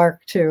 or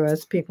LRRK2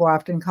 as people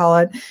often call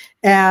it,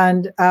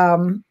 and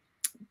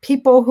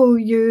people who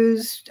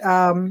used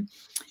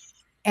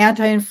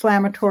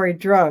anti-inflammatory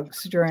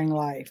drugs during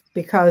life,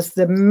 because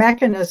the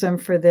mechanism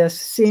for this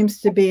seems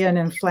to be an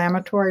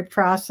inflammatory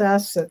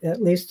process,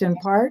 at least in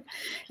part.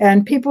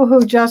 And people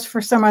who just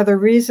for some other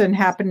reason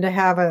happen to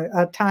have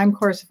a time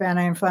course of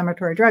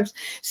anti-inflammatory drugs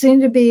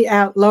seem to be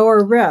at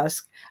lower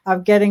risk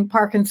of getting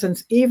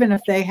Parkinson's, even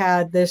if they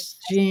had this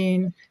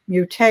gene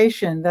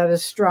mutation that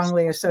is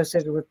strongly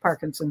associated with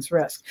Parkinson's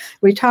risk.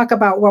 We talk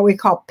about what we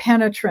call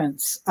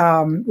penetrance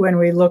when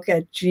we look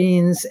at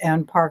genes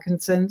and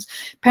Parkinson's.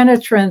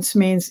 Penetrance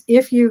means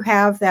if you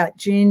have that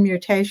gene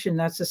mutation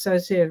that's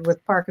associated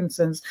with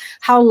Parkinson's,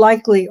 how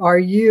likely are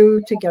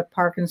you to get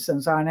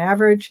Parkinson's on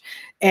average?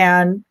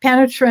 And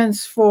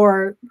penetrance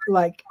for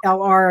like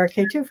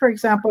LRRK2, for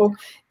example,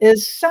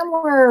 is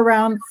somewhere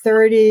around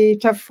 30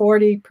 to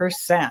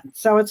 40%.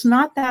 So it's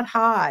not that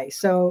high.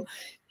 So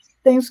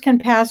things can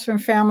pass from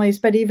families,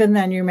 but even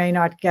then you may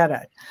not get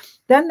it.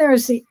 Then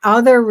there's the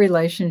other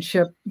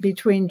relationship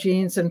between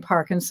genes and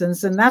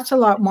Parkinson's, and that's a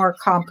lot more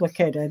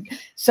complicated.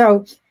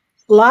 So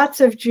lots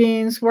of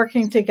genes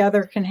working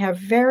together can have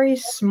very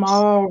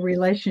small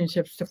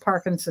relationships to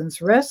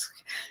Parkinson's risk,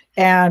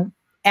 and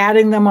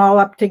adding them all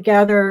up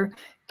together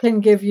can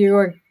give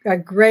you a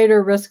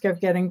greater risk of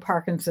getting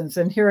Parkinson's.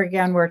 And here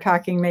again, we're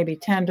talking maybe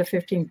 10 to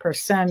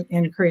 15%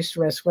 increased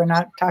risk. We're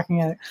not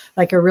talking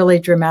like a really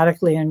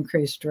dramatically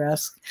increased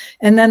risk.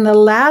 And then the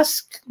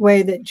last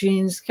way that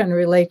genes can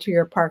relate to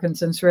your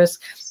Parkinson's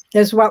risk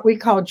is what we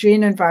call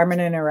gene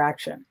environment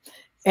interaction.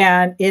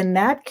 And in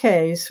that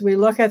case, we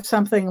look at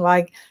something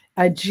like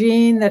a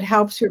gene that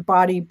helps your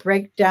body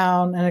break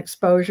down an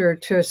exposure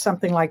to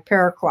something like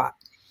paraquat.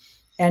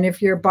 And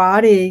if your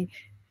body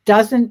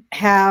doesn't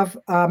have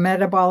a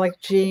metabolic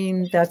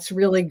gene that's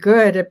really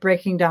good at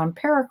breaking down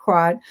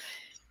paraquat,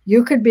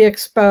 you could be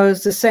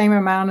exposed the same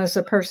amount as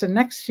the person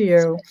next to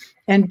you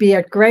and be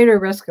at greater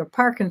risk of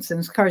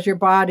Parkinson's because your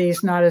body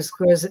is not as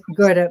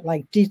good at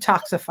like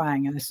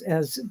detoxifying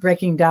as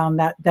breaking down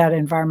that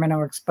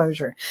environmental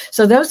exposure.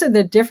 So those are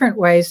the different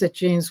ways that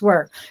genes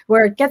work.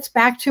 Where it gets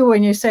back to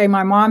when you say,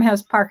 my mom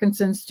has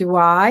Parkinson's, do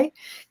I?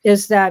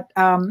 Is that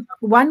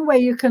one way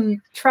you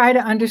can try to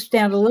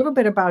understand a little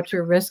bit about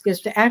your risk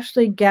is to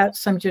actually get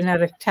some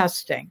genetic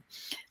testing.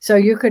 So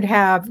you could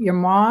have your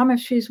mom, if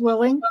she's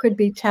willing, could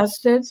be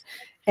tested,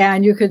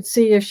 and you could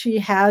see if she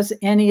has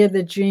any of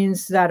the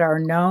genes that are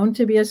known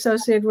to be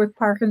associated with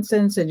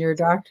Parkinson's, and your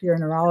doctor, your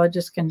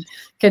neurologist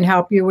can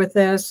help you with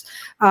this.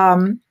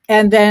 And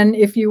then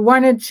if you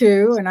wanted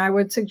to, and I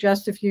would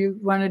suggest if you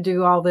want to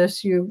do all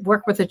this, you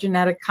work with a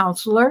genetic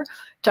counselor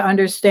to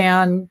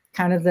understand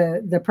kind of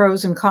the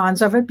pros and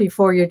cons of it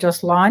before you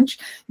just launch.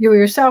 You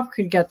yourself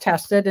could get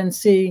tested and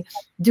see,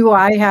 do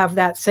I have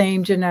that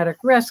same genetic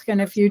risk?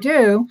 And if you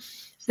do,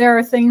 there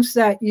are things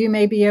that you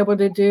may be able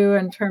to do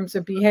in terms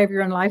of behavior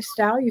and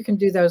lifestyle. You can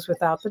do those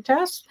without the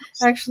test,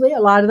 actually, a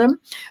lot of them.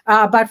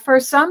 But for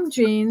some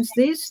genes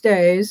these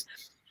days,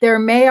 there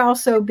may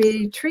also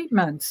be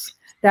treatments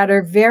that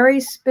are very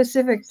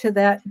specific to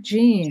that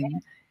gene.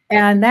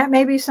 And that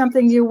may be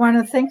something you want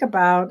to think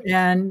about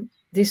and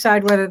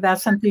decide whether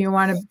that's something you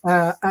want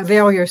to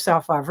avail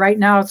yourself of. Right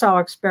now, it's all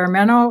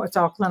experimental, it's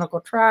all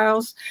clinical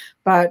trials,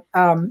 but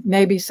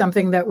maybe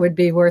something that would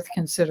be worth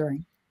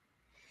considering.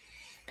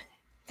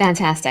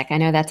 Fantastic. I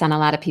know that's on a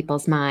lot of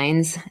people's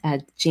minds,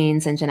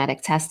 genes and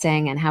genetic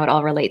testing and how it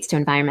all relates to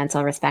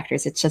environmental risk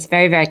factors. It's just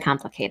very, very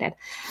complicated.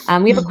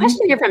 We have a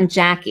question here from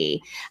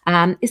Jackie.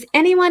 Is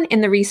anyone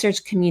in the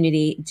research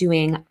community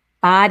doing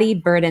body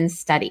burden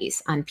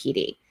studies on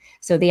PD?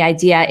 So the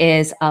idea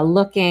is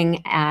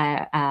looking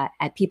at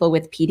people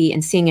with PD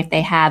and seeing if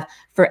they have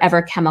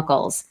forever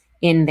chemicals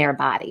in their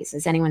bodies.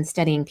 Is anyone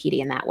studying PD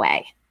in that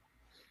way?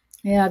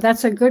 Yeah,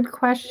 that's a good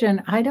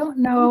question. I don't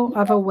know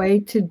of a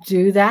way to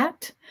do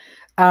that.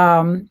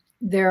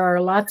 There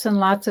are lots and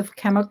lots of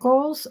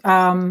chemicals.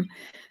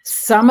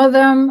 Some of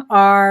them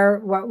are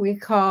what we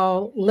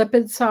call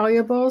lipid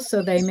soluble,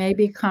 so they may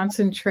be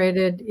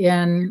concentrated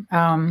in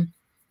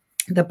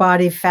the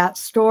body fat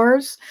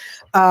stores.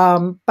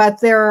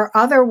 But there are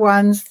other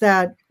ones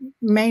that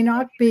may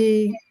not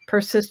be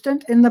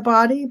persistent in the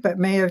body, but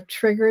may have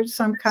triggered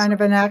some kind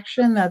of an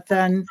action that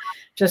then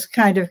just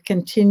kind of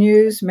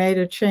continues, made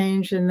a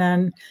change, and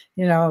then,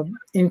 you know,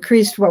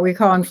 increased what we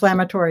call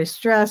inflammatory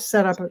stress,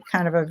 set up a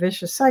kind of a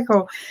vicious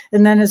cycle,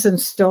 and then isn't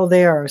still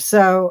there.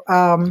 So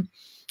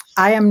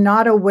I am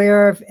not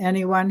aware of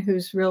anyone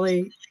who's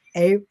really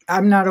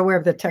I'm not aware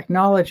of the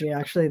technology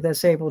actually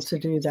that's able to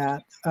do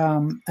that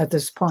at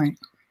this point.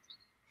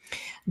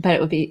 But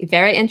it would be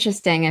very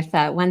interesting if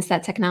once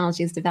that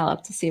technology is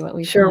developed to see what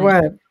we sure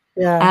find. would.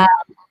 Yeah.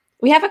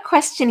 We have a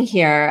question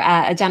here,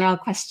 a general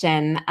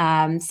question.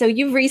 So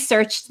you've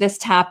researched this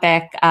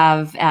topic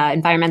of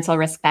environmental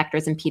risk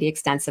factors in PD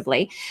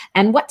extensively.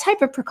 And what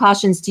type of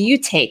precautions do you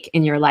take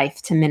in your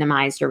life to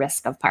minimize your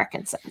risk of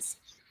Parkinson's?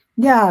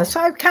 Yeah, so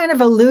I've kind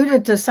of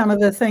alluded to some of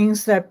the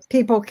things that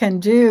people can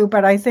do,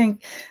 but I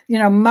think, you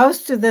know,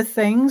 most of the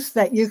things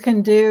that you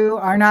can do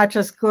are not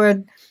just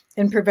good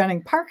in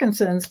preventing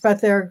Parkinson's, but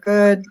they're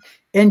good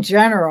in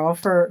general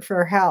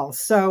for health.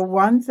 So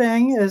one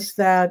thing is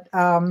that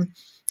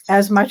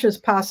as much as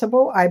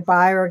possible, I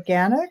buy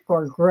organic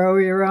or grow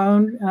your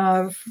own,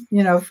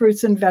 you know,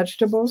 fruits and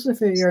vegetables if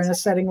you're in a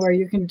setting where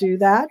you can do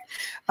that.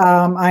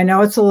 I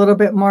know it's a little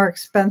bit more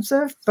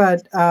expensive,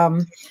 but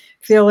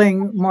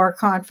feeling more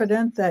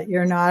confident that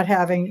you're not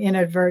having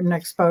inadvertent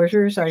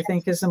exposures, I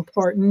think, is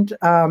important.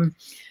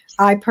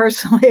 I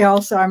personally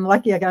also, I'm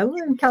lucky, I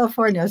live in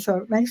California, so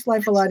it makes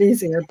life a lot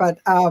easier. But,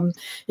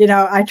 you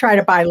know, I try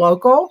to buy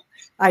local.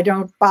 I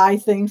don't buy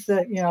things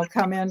that, you know,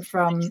 come in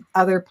from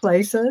other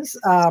places.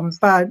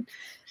 But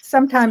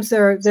sometimes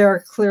there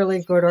are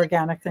clearly good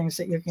organic things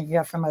that you can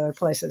get from other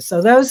places.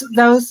 So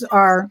those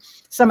are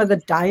some of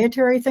the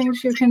dietary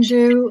things you can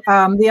do.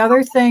 The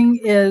other thing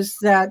is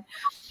that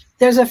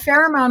there's a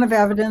fair amount of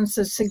evidence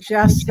that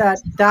suggests that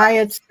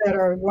diets that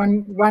are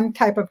one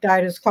type of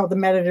diet is called the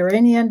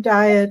Mediterranean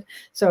diet.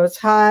 So it's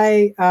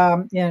high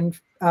in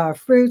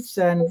fruits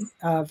and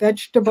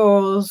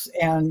vegetables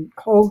and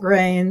whole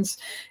grains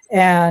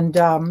and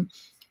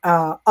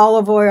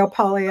olive oil,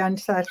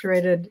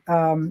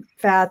 polyunsaturated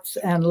fats,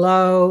 and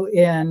low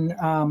in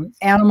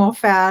animal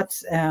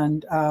fats,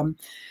 and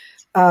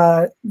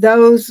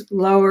those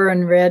lower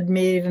in red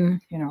meat and,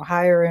 you know,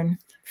 higher in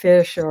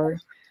fish or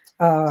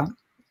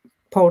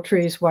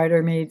poultries,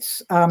 whiter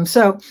meats.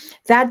 So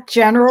that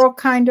general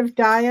kind of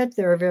diet,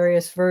 there are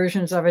various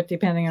versions of it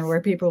depending on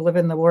where people live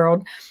in the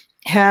world,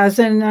 has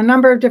in a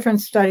number of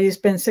different studies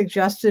been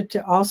suggested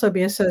to also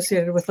be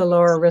associated with a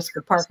lower risk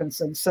of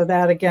Parkinson's. So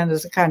that, again,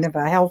 is a kind of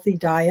a healthy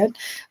diet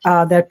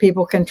that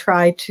people can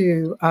try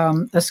to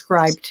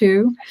ascribe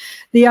to.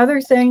 The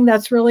other thing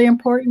that's really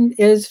important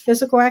is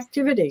physical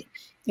activity.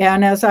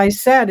 And as I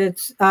said,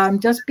 it's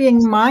just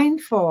being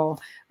mindful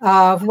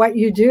of what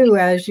you do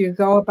as you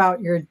go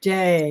about your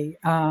day,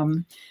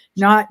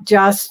 not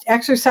just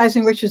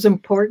exercising, which is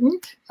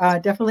important,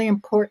 definitely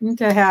important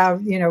to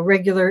have, you know,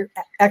 regular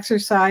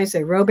exercise,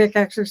 aerobic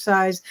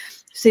exercise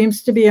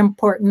seems to be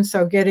important.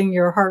 So getting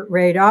your heart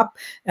rate up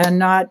and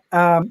not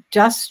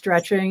just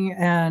stretching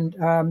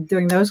and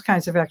doing those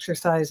kinds of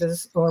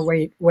exercises or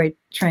weight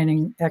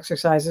training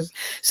exercises.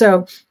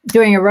 So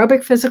doing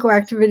aerobic physical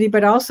activity,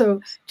 but also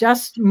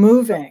just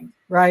moving,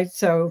 right?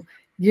 So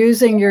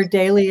using your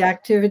daily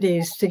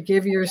activities to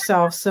give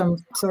yourself some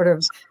sort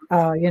of,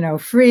 you know,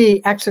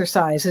 free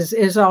exercise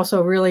is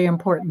also really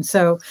important.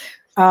 So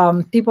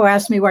people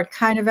ask me what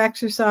kind of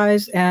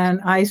exercise, and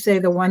I say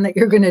the one that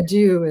you're going to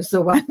do is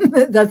the one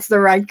that's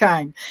the right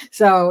kind.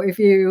 So if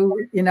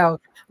you know,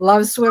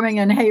 love swimming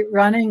and hate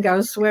running,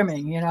 go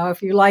swimming. You know,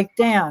 if you like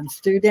dance,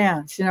 do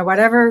dance. You know,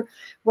 whatever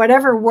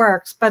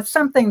works, but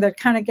something that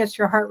kind of gets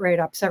your heart rate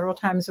up several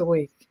times a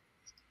week.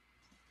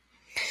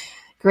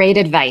 Great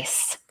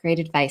advice. Great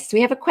advice.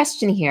 We have a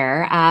question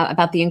here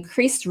about the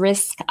increased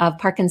risk of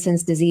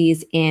Parkinson's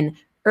disease in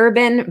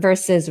urban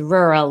versus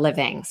rural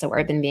living. So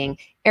urban being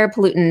air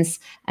pollutants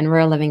and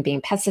rural living being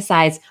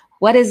pesticides.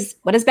 What is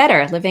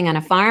better, living on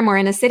a farm or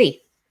in a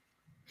city?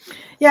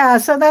 Yeah,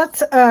 so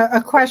that's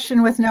a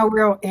question with no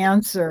real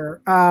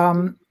answer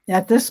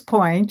at this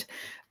point.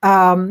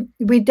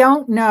 We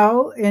don't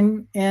know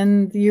in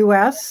the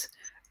U.S.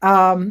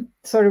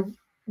 Sort of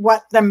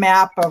what the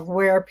map of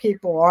where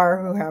people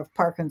are who have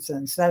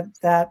Parkinson's.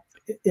 That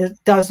it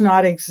does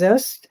not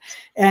exist,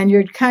 and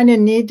you'd kind of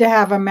need to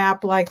have a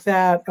map like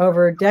that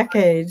over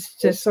decades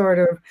to sort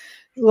of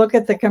look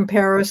at the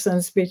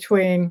comparisons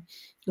between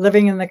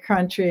living in the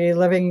country,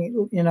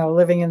 living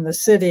in the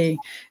city,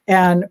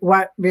 and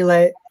what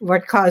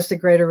caused a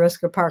greater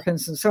risk of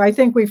Parkinson's. So I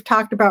think we've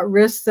talked about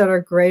risks that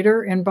are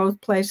greater in both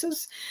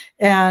places,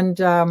 and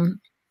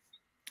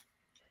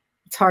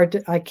it's hard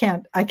to, I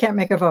can't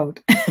make a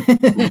vote.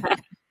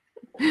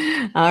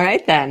 All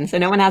right, then. So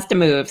no one has to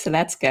move. So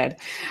that's good.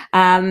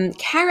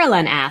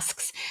 Carolyn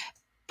asks,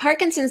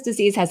 Parkinson's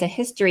disease has a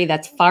history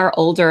that's far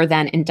older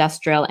than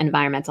industrial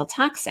environmental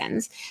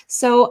toxins.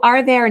 So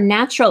are there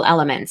natural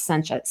elements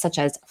such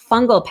as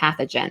fungal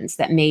pathogens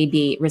that may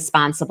be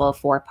responsible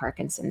for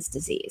Parkinson's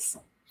disease?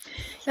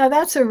 Yeah,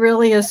 that's a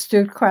really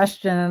astute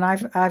question, and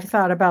I've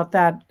thought about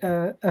that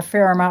a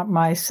fair amount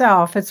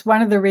myself. It's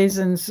one of the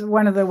reasons,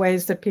 one of the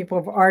ways that people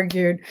have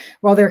argued,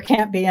 well, there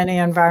can't be any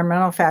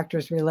environmental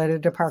factors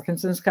related to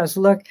Parkinson's because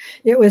look,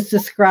 it was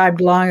described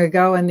long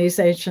ago in these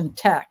ancient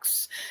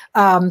texts.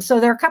 So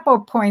there are a couple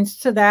of points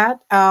to that.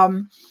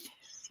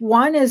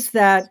 One is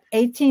that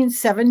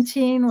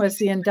 1817 was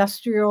the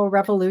Industrial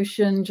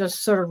Revolution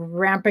just sort of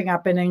ramping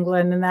up in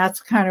England. And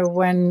that's kind of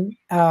when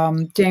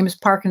James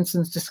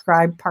Parkinson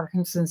described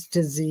Parkinson's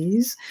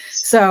disease.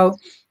 So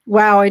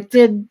while it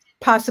did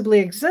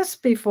possibly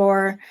exist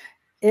before,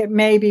 it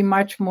may be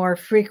much more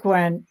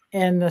frequent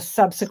in the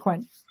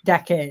subsequent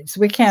decades.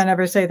 We can't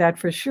ever say that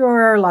for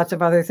sure. Lots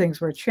of other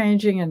things were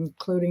changing,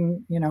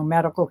 including,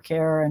 medical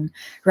care and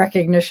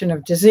recognition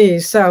of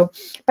disease. So,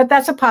 but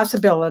that's a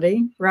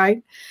possibility,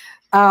 right?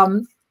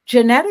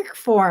 Genetic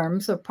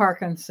forms of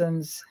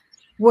Parkinson's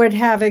would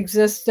have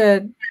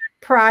existed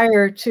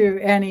prior to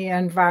any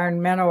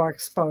environmental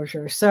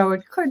exposure. So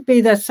it could be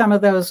that some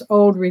of those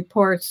old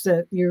reports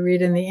that you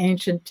read in the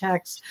ancient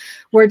texts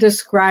were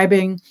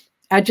describing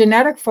a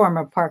genetic form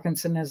of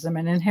Parkinsonism,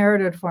 an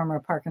inherited form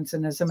of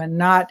Parkinsonism, and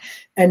not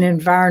an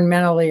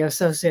environmentally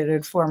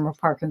associated form of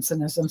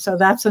Parkinsonism. So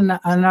that's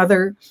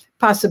another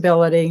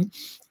possibility.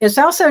 It's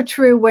also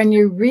true when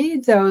you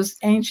read those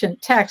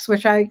ancient texts,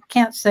 which I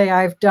can't say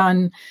I've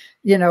done,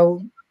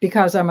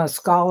 because I'm a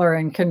scholar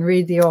and can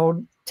read the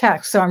old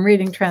text. So I'm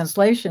reading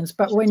translations.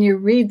 But when you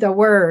read the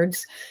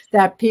words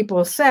that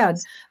people said,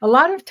 a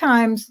lot of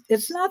times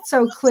it's not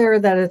so clear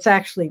that it's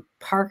actually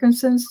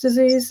Parkinson's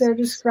disease they're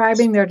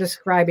describing. They're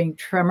describing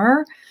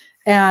tremor.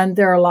 And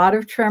there are a lot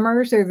of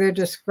tremors, or they're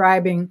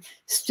describing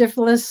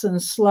stiffness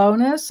and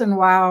slowness. And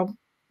while,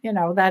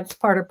 that's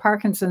part of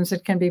Parkinson's,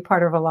 it can be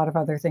part of a lot of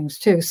other things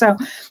too. So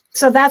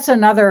that's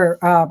another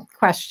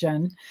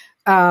question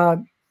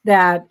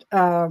that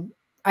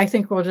I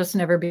think we'll just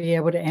never be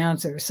able to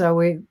answer. So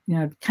we,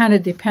 kind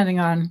of depending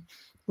on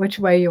which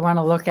way you want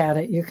to look at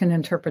it, you can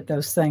interpret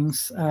those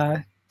things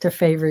to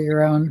favor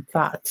your own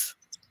thoughts.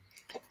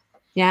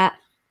 Yeah,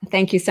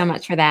 thank you so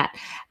much for that.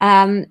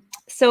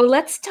 So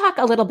let's talk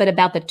a little bit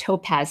about the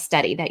TOPAZ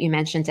study that you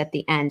mentioned at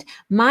the end.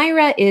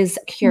 Myra is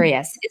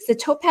curious, is the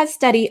TOPAZ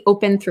study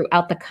open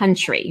throughout the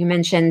country? You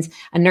mentioned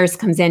a nurse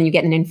comes in, you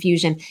get an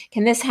infusion.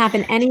 Can this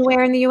happen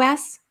anywhere in the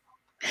US?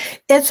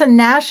 It's a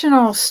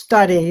national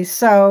study,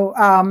 so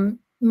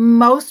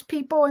most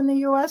people in the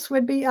U.S.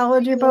 would be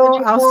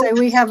eligible. I'll say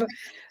we have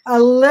a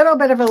little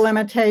bit of a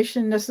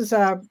limitation. This is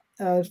a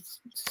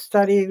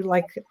study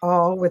like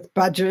all with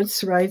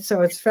budgets, right?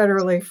 So it's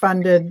federally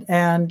funded.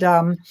 And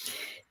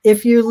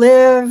if you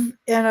live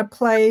in a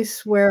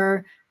place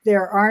where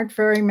there aren't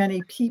very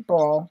many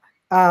people,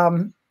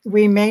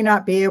 we may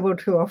not be able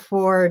to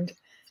afford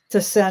to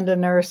send a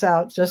nurse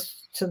out just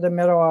to the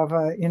middle of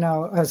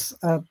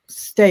a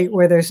state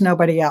where there's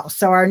nobody else.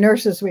 So our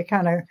nurses, we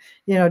kind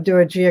of, do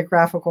a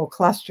geographical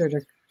cluster to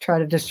try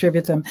to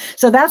distribute them.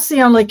 So that's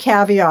the only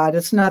caveat.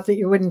 It's not that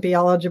you wouldn't be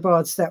eligible.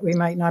 It's that we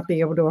might not be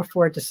able to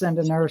afford to send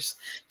a nurse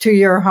to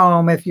your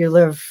home if you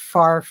live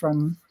far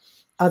from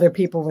other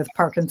people with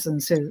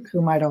Parkinson's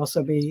who might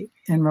also be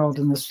enrolled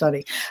in the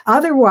study.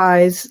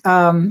 Otherwise,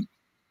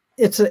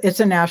 it's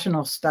a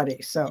national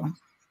study. So.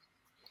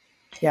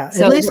 Yeah,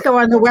 so at least go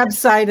on the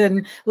website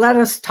and let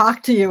us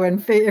talk to you.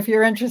 And if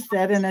you're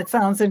interested, and it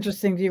sounds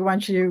interesting to you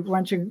once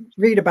you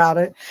read about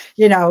it,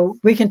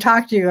 we can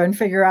talk to you and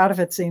figure out if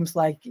it seems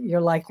like you're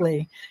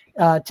likely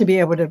to be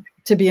able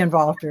to be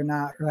involved or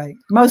not. Right?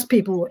 Most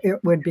people, it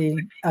would be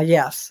a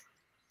yes.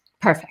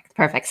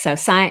 Perfect. So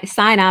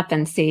sign up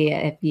and see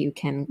if you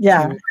can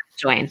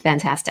join.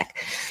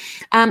 Fantastic.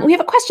 We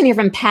have a question here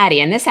from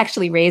Patty, and this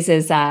actually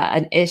raises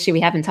an issue we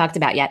haven't talked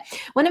about yet.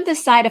 One of the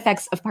side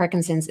effects of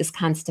Parkinson's is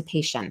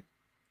constipation.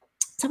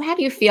 So how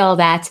do you feel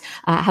that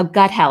how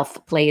gut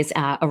health plays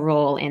a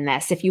role in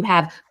this? If you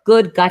have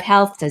good gut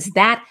health, does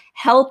that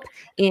help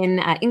in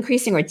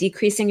increasing or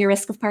decreasing your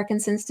risk of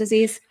Parkinson's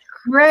disease?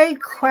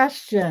 Great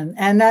question.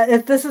 And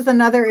this is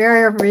another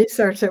area of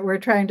research that we're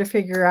trying to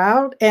figure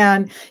out.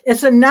 And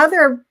it's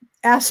another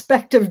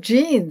aspect of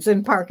genes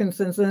in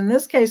Parkinson's. And in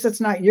this case,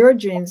 it's not your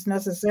genes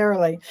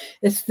necessarily.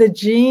 It's the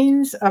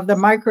genes of the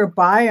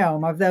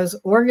microbiome of those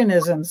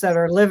organisms that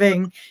are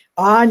living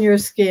on your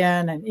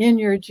skin and in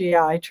your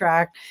GI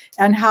tract,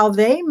 and how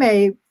they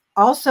may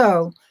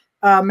also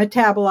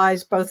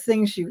metabolize both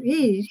things you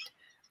eat,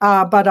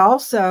 but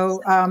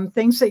also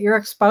things that you're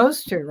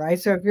exposed to, right?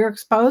 So if you're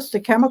exposed to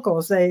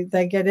chemicals,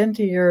 they get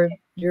into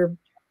your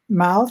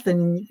mouth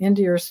and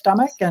into your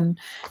stomach and,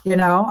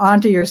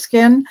 onto your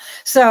skin.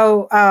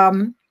 So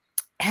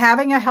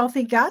having a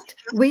healthy gut,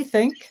 we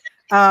think,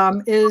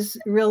 is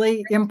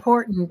really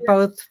important,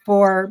 both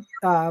for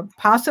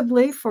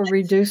possibly for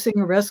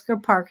reducing risk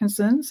of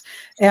Parkinson's.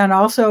 And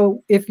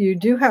also, if you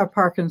do have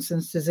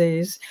Parkinson's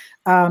disease,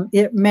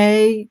 it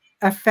may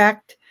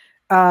affect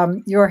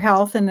your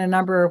health in a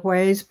number of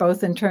ways,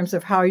 both in terms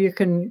of how you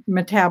can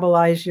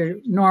metabolize your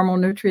normal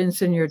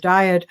nutrients in your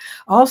diet,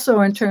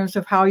 also in terms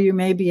of how you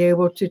may be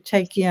able to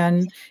take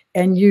in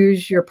and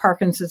use your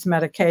Parkinson's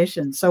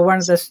medication. So one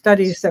of the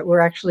studies that we're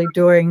actually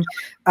doing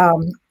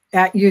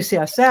at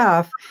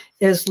UCSF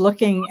is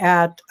looking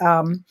at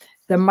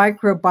the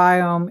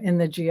microbiome in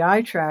the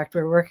GI tract.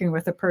 We're working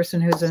with a person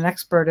who's an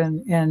expert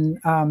in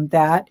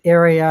that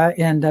area,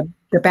 in the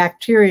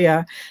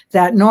bacteria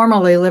that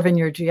normally live in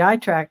your GI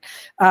tract,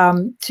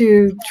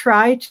 to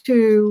try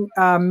to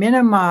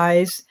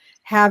minimize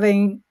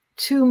having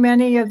too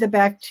many of the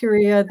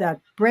bacteria that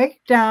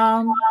break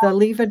down the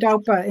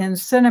levodopa in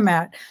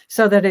Cinemat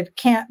so that it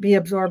can't be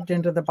absorbed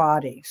into the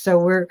body. So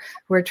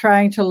we're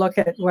trying to look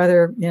at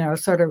whether,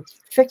 sort of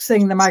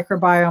fixing the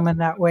microbiome in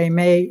that way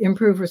may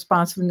improve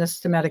responsiveness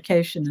to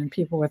medication in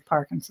people with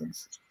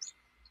Parkinson's.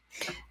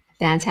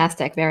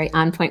 Fantastic. Very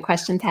on-point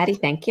question, Patty.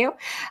 Thank you.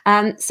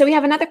 So we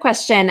have another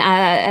question.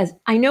 As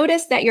I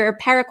noticed that your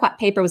paraquat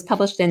paper was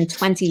published in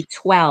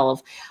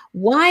 2012.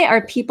 Why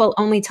are people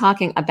only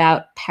talking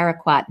about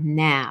paraquat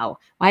now?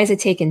 Why has it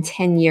taken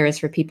 10 years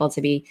for people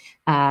to be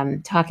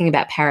talking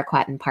about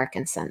paraquat and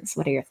Parkinson's?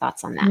 What are your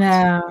thoughts on that?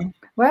 Yeah.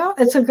 Well,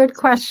 it's a good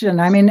question.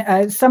 I mean,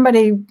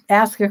 somebody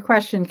asked a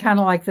question kind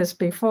of like this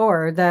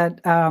before, that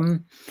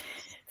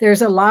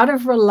there's a lot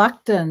of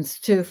reluctance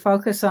to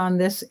focus on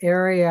this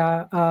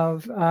area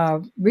of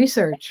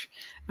research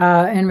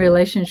in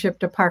relationship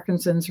to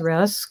Parkinson's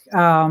risk.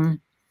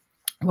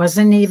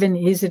 Wasn't even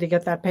easy to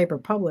get that paper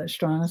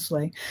published,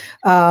 honestly.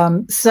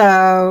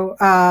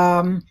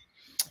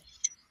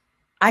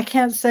 I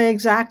can't say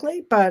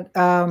exactly, but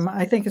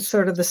I think it's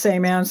sort of the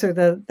same answer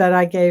that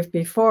I gave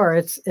before.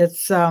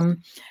 It's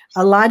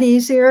a lot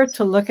easier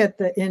to look at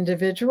the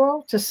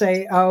individual, to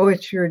say, oh,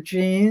 it's your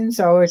genes,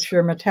 oh, it's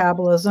your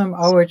metabolism,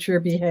 oh, it's your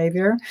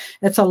behavior.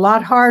 It's a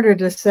lot harder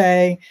to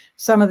say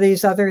some of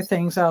these other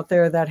things out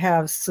there that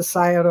have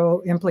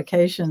societal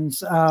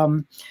implications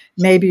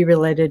may be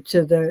related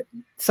to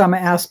some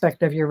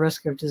aspect of your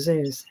risk of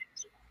disease.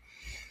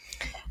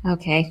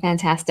 Okay,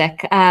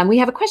 fantastic. We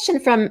have a question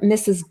from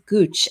Mrs.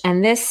 Gooch,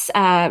 and this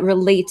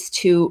relates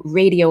to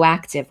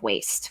radioactive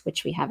waste,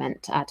 which we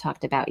haven't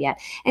talked about yet.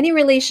 Any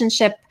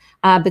relationship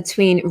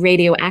between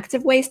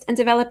radioactive waste and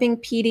developing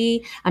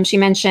PD? She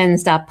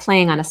mentions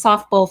playing on a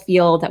softball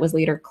field that was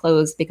later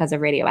closed because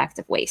of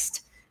radioactive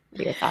waste.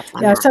 What are your thoughts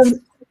on that? So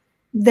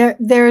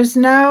there's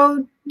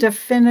no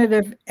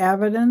definitive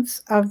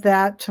evidence of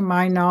that, to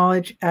my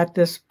knowledge, at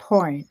this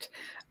point.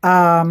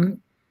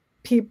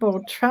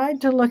 People tried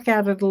to look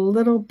at it a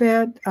little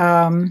bit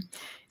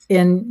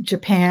in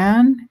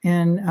Japan,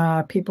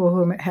 in people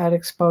who had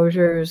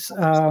exposures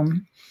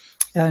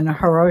in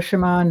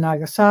Hiroshima and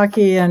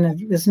Nagasaki,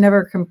 and it was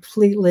never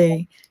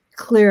completely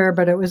clear,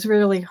 but it was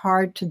really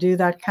hard to do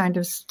that kind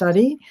of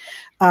study.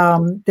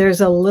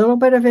 There's a little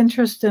bit of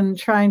interest in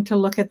trying to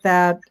look at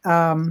that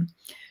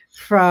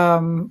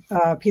from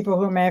people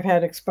who may have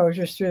had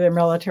exposures through their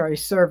military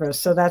service.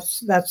 So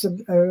that's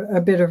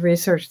a bit of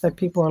research that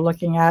people are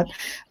looking at.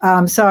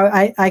 So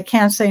I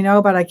can't say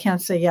no, but I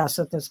can't say yes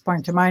at this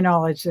point. To my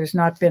knowledge, there's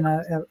not been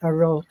a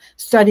real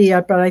study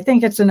yet, but I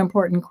think it's an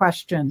important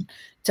question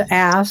to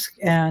ask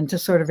and to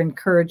sort of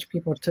encourage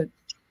people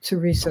to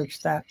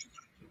research that.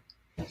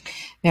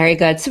 Very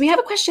good. So we have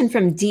a question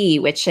from Dee,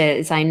 which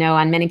is, I know,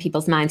 on many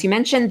people's minds. You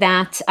mentioned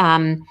that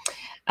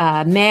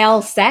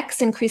male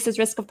sex increases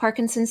risk of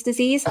Parkinson's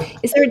disease.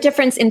 Is there a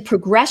difference in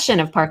progression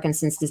of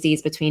Parkinson's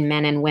disease between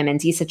men and women?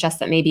 Do you suggest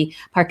that maybe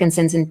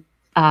Parkinson's in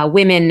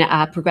women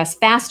progress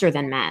faster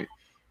than men?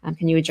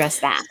 Can you address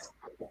that?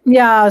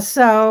 Yeah,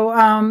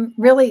 so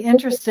really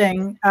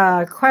interesting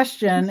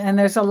question. And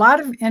there's a lot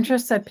of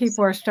interest that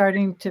people are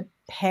starting to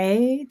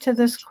pay to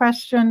this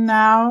question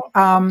now.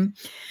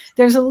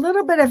 There's a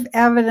little bit of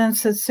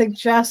evidence that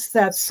suggests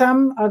that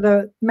some of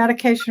the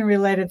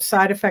medication-related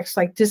side effects,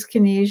 like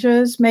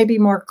dyskinesias, may be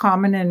more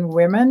common in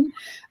women,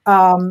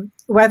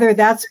 whether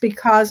that's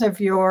because of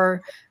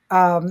your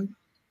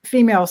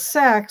female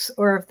sex,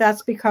 or if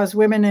that's because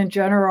women in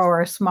general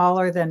are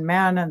smaller than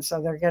men, and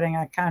so they're getting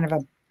a kind of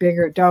a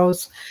bigger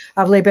dose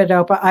of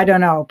levodopa. I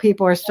don't know.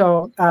 People are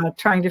still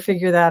trying to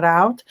figure that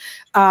out.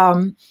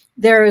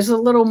 There is a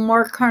little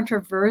more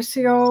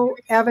controversial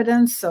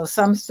evidence. So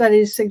some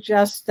studies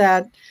suggest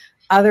that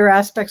other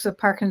aspects of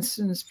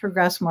Parkinson's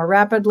progress more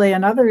rapidly,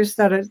 and others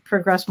that it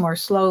progress more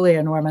slowly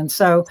in women.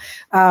 So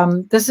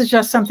this is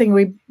just something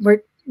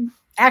we're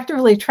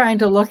actively trying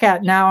to look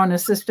at now in a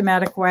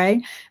systematic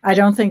way. I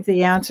don't think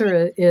the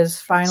answer is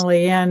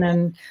finally in,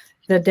 and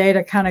the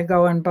data kind of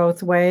go in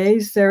both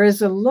ways. There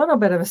is a little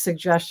bit of a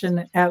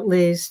suggestion, at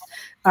least,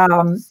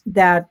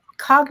 that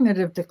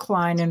cognitive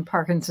decline in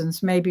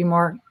Parkinson's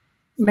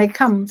may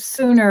come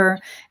sooner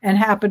and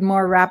happen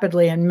more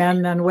rapidly in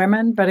men than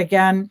women. But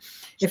again,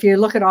 if you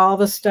look at all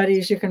the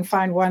studies, you can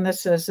find one that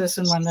says this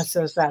and one that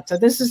says that. So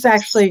this is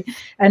actually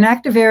an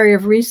active area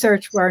of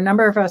research where a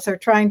number of us are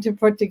trying to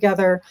put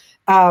together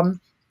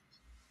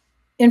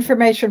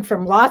information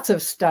from lots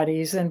of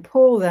studies and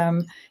pool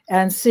them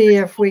and see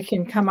if we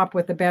can come up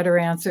with a better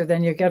answer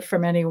than you get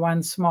from any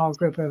one small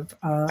group of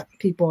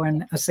people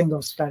in a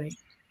single study.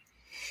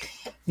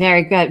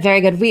 Very good.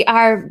 Very good. We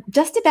are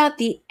just about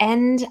the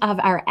end of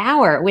our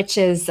hour, which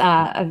is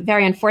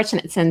very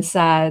unfortunate since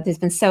there's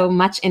been so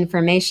much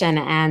information,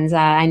 and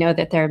I know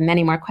that there are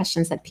many more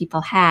questions that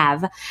people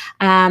have.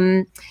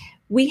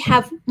 We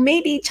have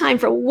maybe time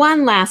for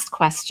one last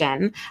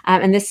question,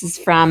 and this is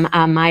from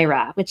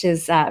Myra, which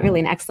is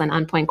really an excellent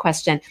on-point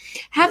question.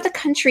 Have the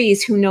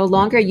countries who no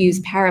longer use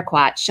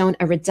paraquat shown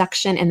a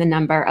reduction in the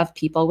number of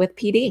people with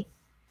PD?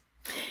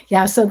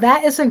 Yeah, so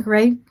that is a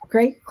great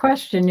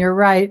question. You're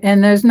right.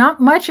 And there's not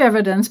much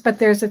evidence, but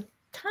there's a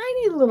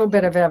tiny little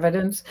bit of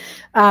evidence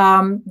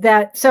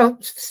so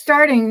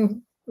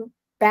starting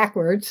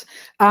backwards,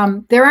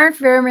 there aren't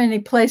very many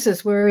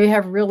places where we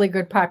have really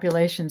good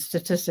population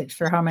statistics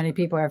for how many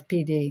people have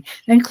PD,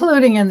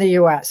 including in the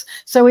US.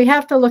 So we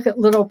have to look at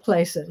little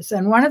places.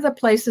 And one of the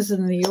places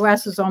in the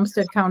US is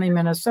Olmsted County,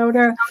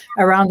 Minnesota,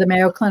 around the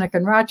Mayo Clinic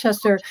in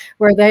Rochester,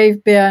 where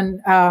they've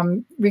been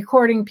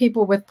recording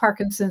people with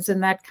Parkinson's in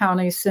that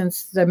county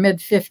since the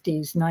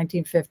mid-50s,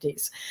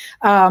 1950s.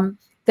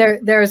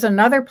 There's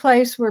another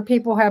place where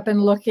people have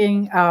been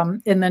looking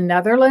in the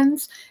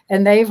Netherlands,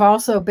 and they've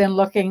also been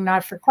looking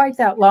not for quite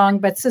that long,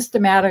 but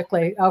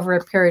systematically over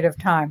a period of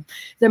time.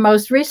 The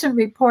most recent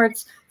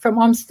reports from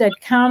Olmsted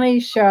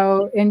County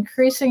show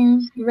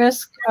increasing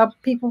risk of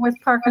people with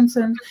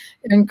Parkinson's,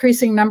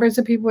 increasing numbers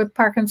of people with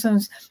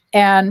Parkinson's,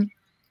 and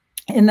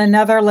in the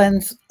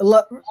Netherlands,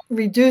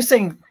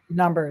 reducing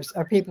numbers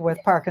of people with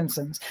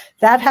Parkinson's.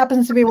 That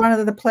happens to be one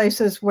of the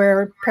places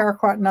where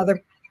paraquat and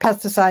other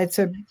pesticides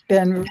have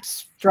been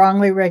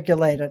strongly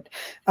regulated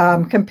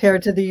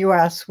compared to the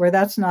US, where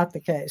that's not the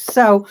case.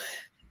 So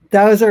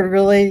those are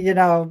really,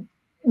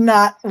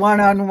 not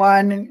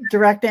one-on-one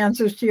direct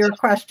answers to your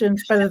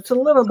questions, but it's a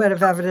little bit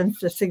of evidence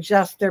to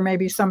suggest there may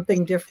be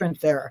something different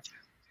there.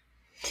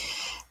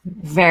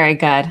 Very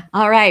good.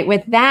 All right.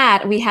 With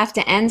that, we have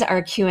to end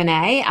our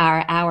Q&A.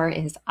 Our hour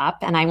is up,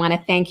 and I want to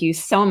thank you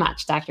so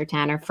much, Dr.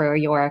 Tanner, for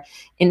your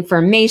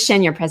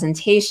information, your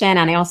presentation.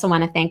 And I also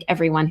want to thank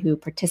everyone who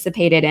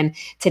participated in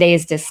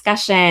today's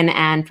discussion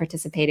and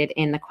participated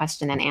in the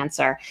question and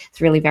answer.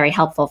 It's really very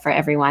helpful for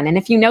everyone. And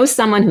if you know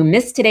someone who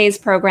missed today's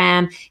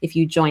program, if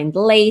you joined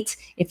late,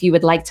 if you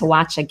would like to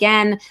watch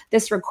again,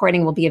 this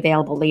recording will be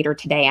available later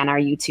today on our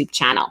YouTube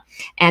channel.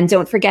 And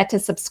don't forget to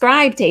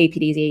subscribe to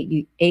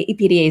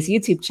APDA's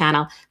YouTube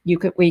channel,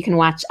 where you can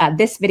watch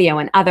this video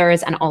and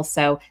others, and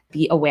also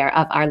be aware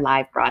of our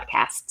live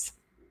broadcasts.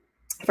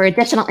 For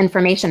additional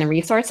information and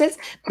resources,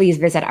 please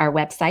visit our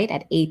website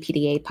at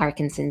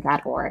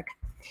apdaparkinson.org.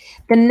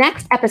 The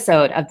next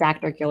episode of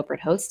Dr. Gilbert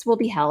Hosts will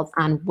be held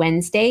on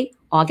Wednesday,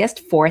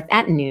 August 4th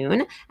at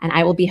noon, and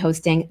I will be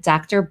hosting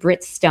Dr.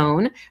 Britt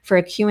Stone for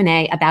a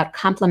Q&A about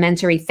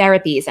complementary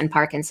therapies in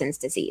Parkinson's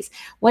disease.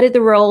 What are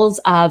the roles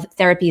of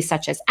therapies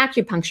such as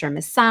acupuncture,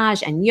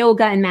 massage, and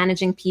yoga in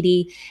managing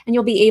PD? And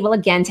you'll be able,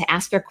 again, to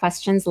ask your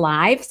questions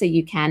live so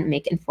you can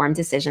make informed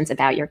decisions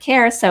about your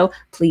care. So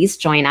please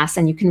join us,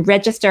 and you can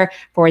register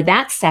for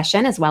that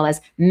session as well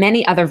as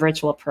many other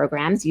virtual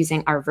programs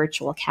using our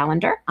virtual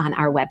calendar on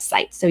our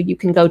website. So you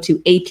can go to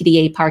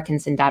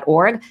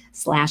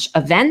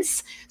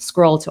apdaparkinson.org/events,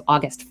 scroll to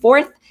August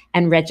 4th,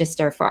 and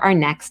register for our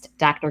next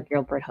Dr.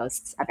 Gilbert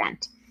Hosts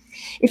event.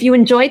 If you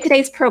enjoyed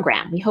today's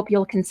program, we hope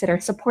you'll consider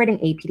supporting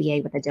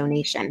APDA with a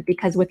donation,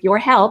 because with your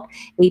help,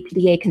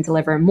 APDA can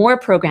deliver more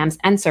programs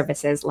and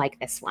services like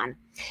this one.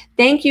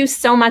 Thank you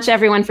so much,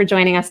 everyone, for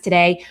joining us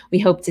today. We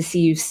hope to see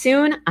you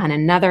soon on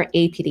another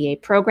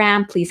APDA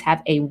program. Please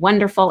have a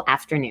wonderful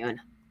afternoon.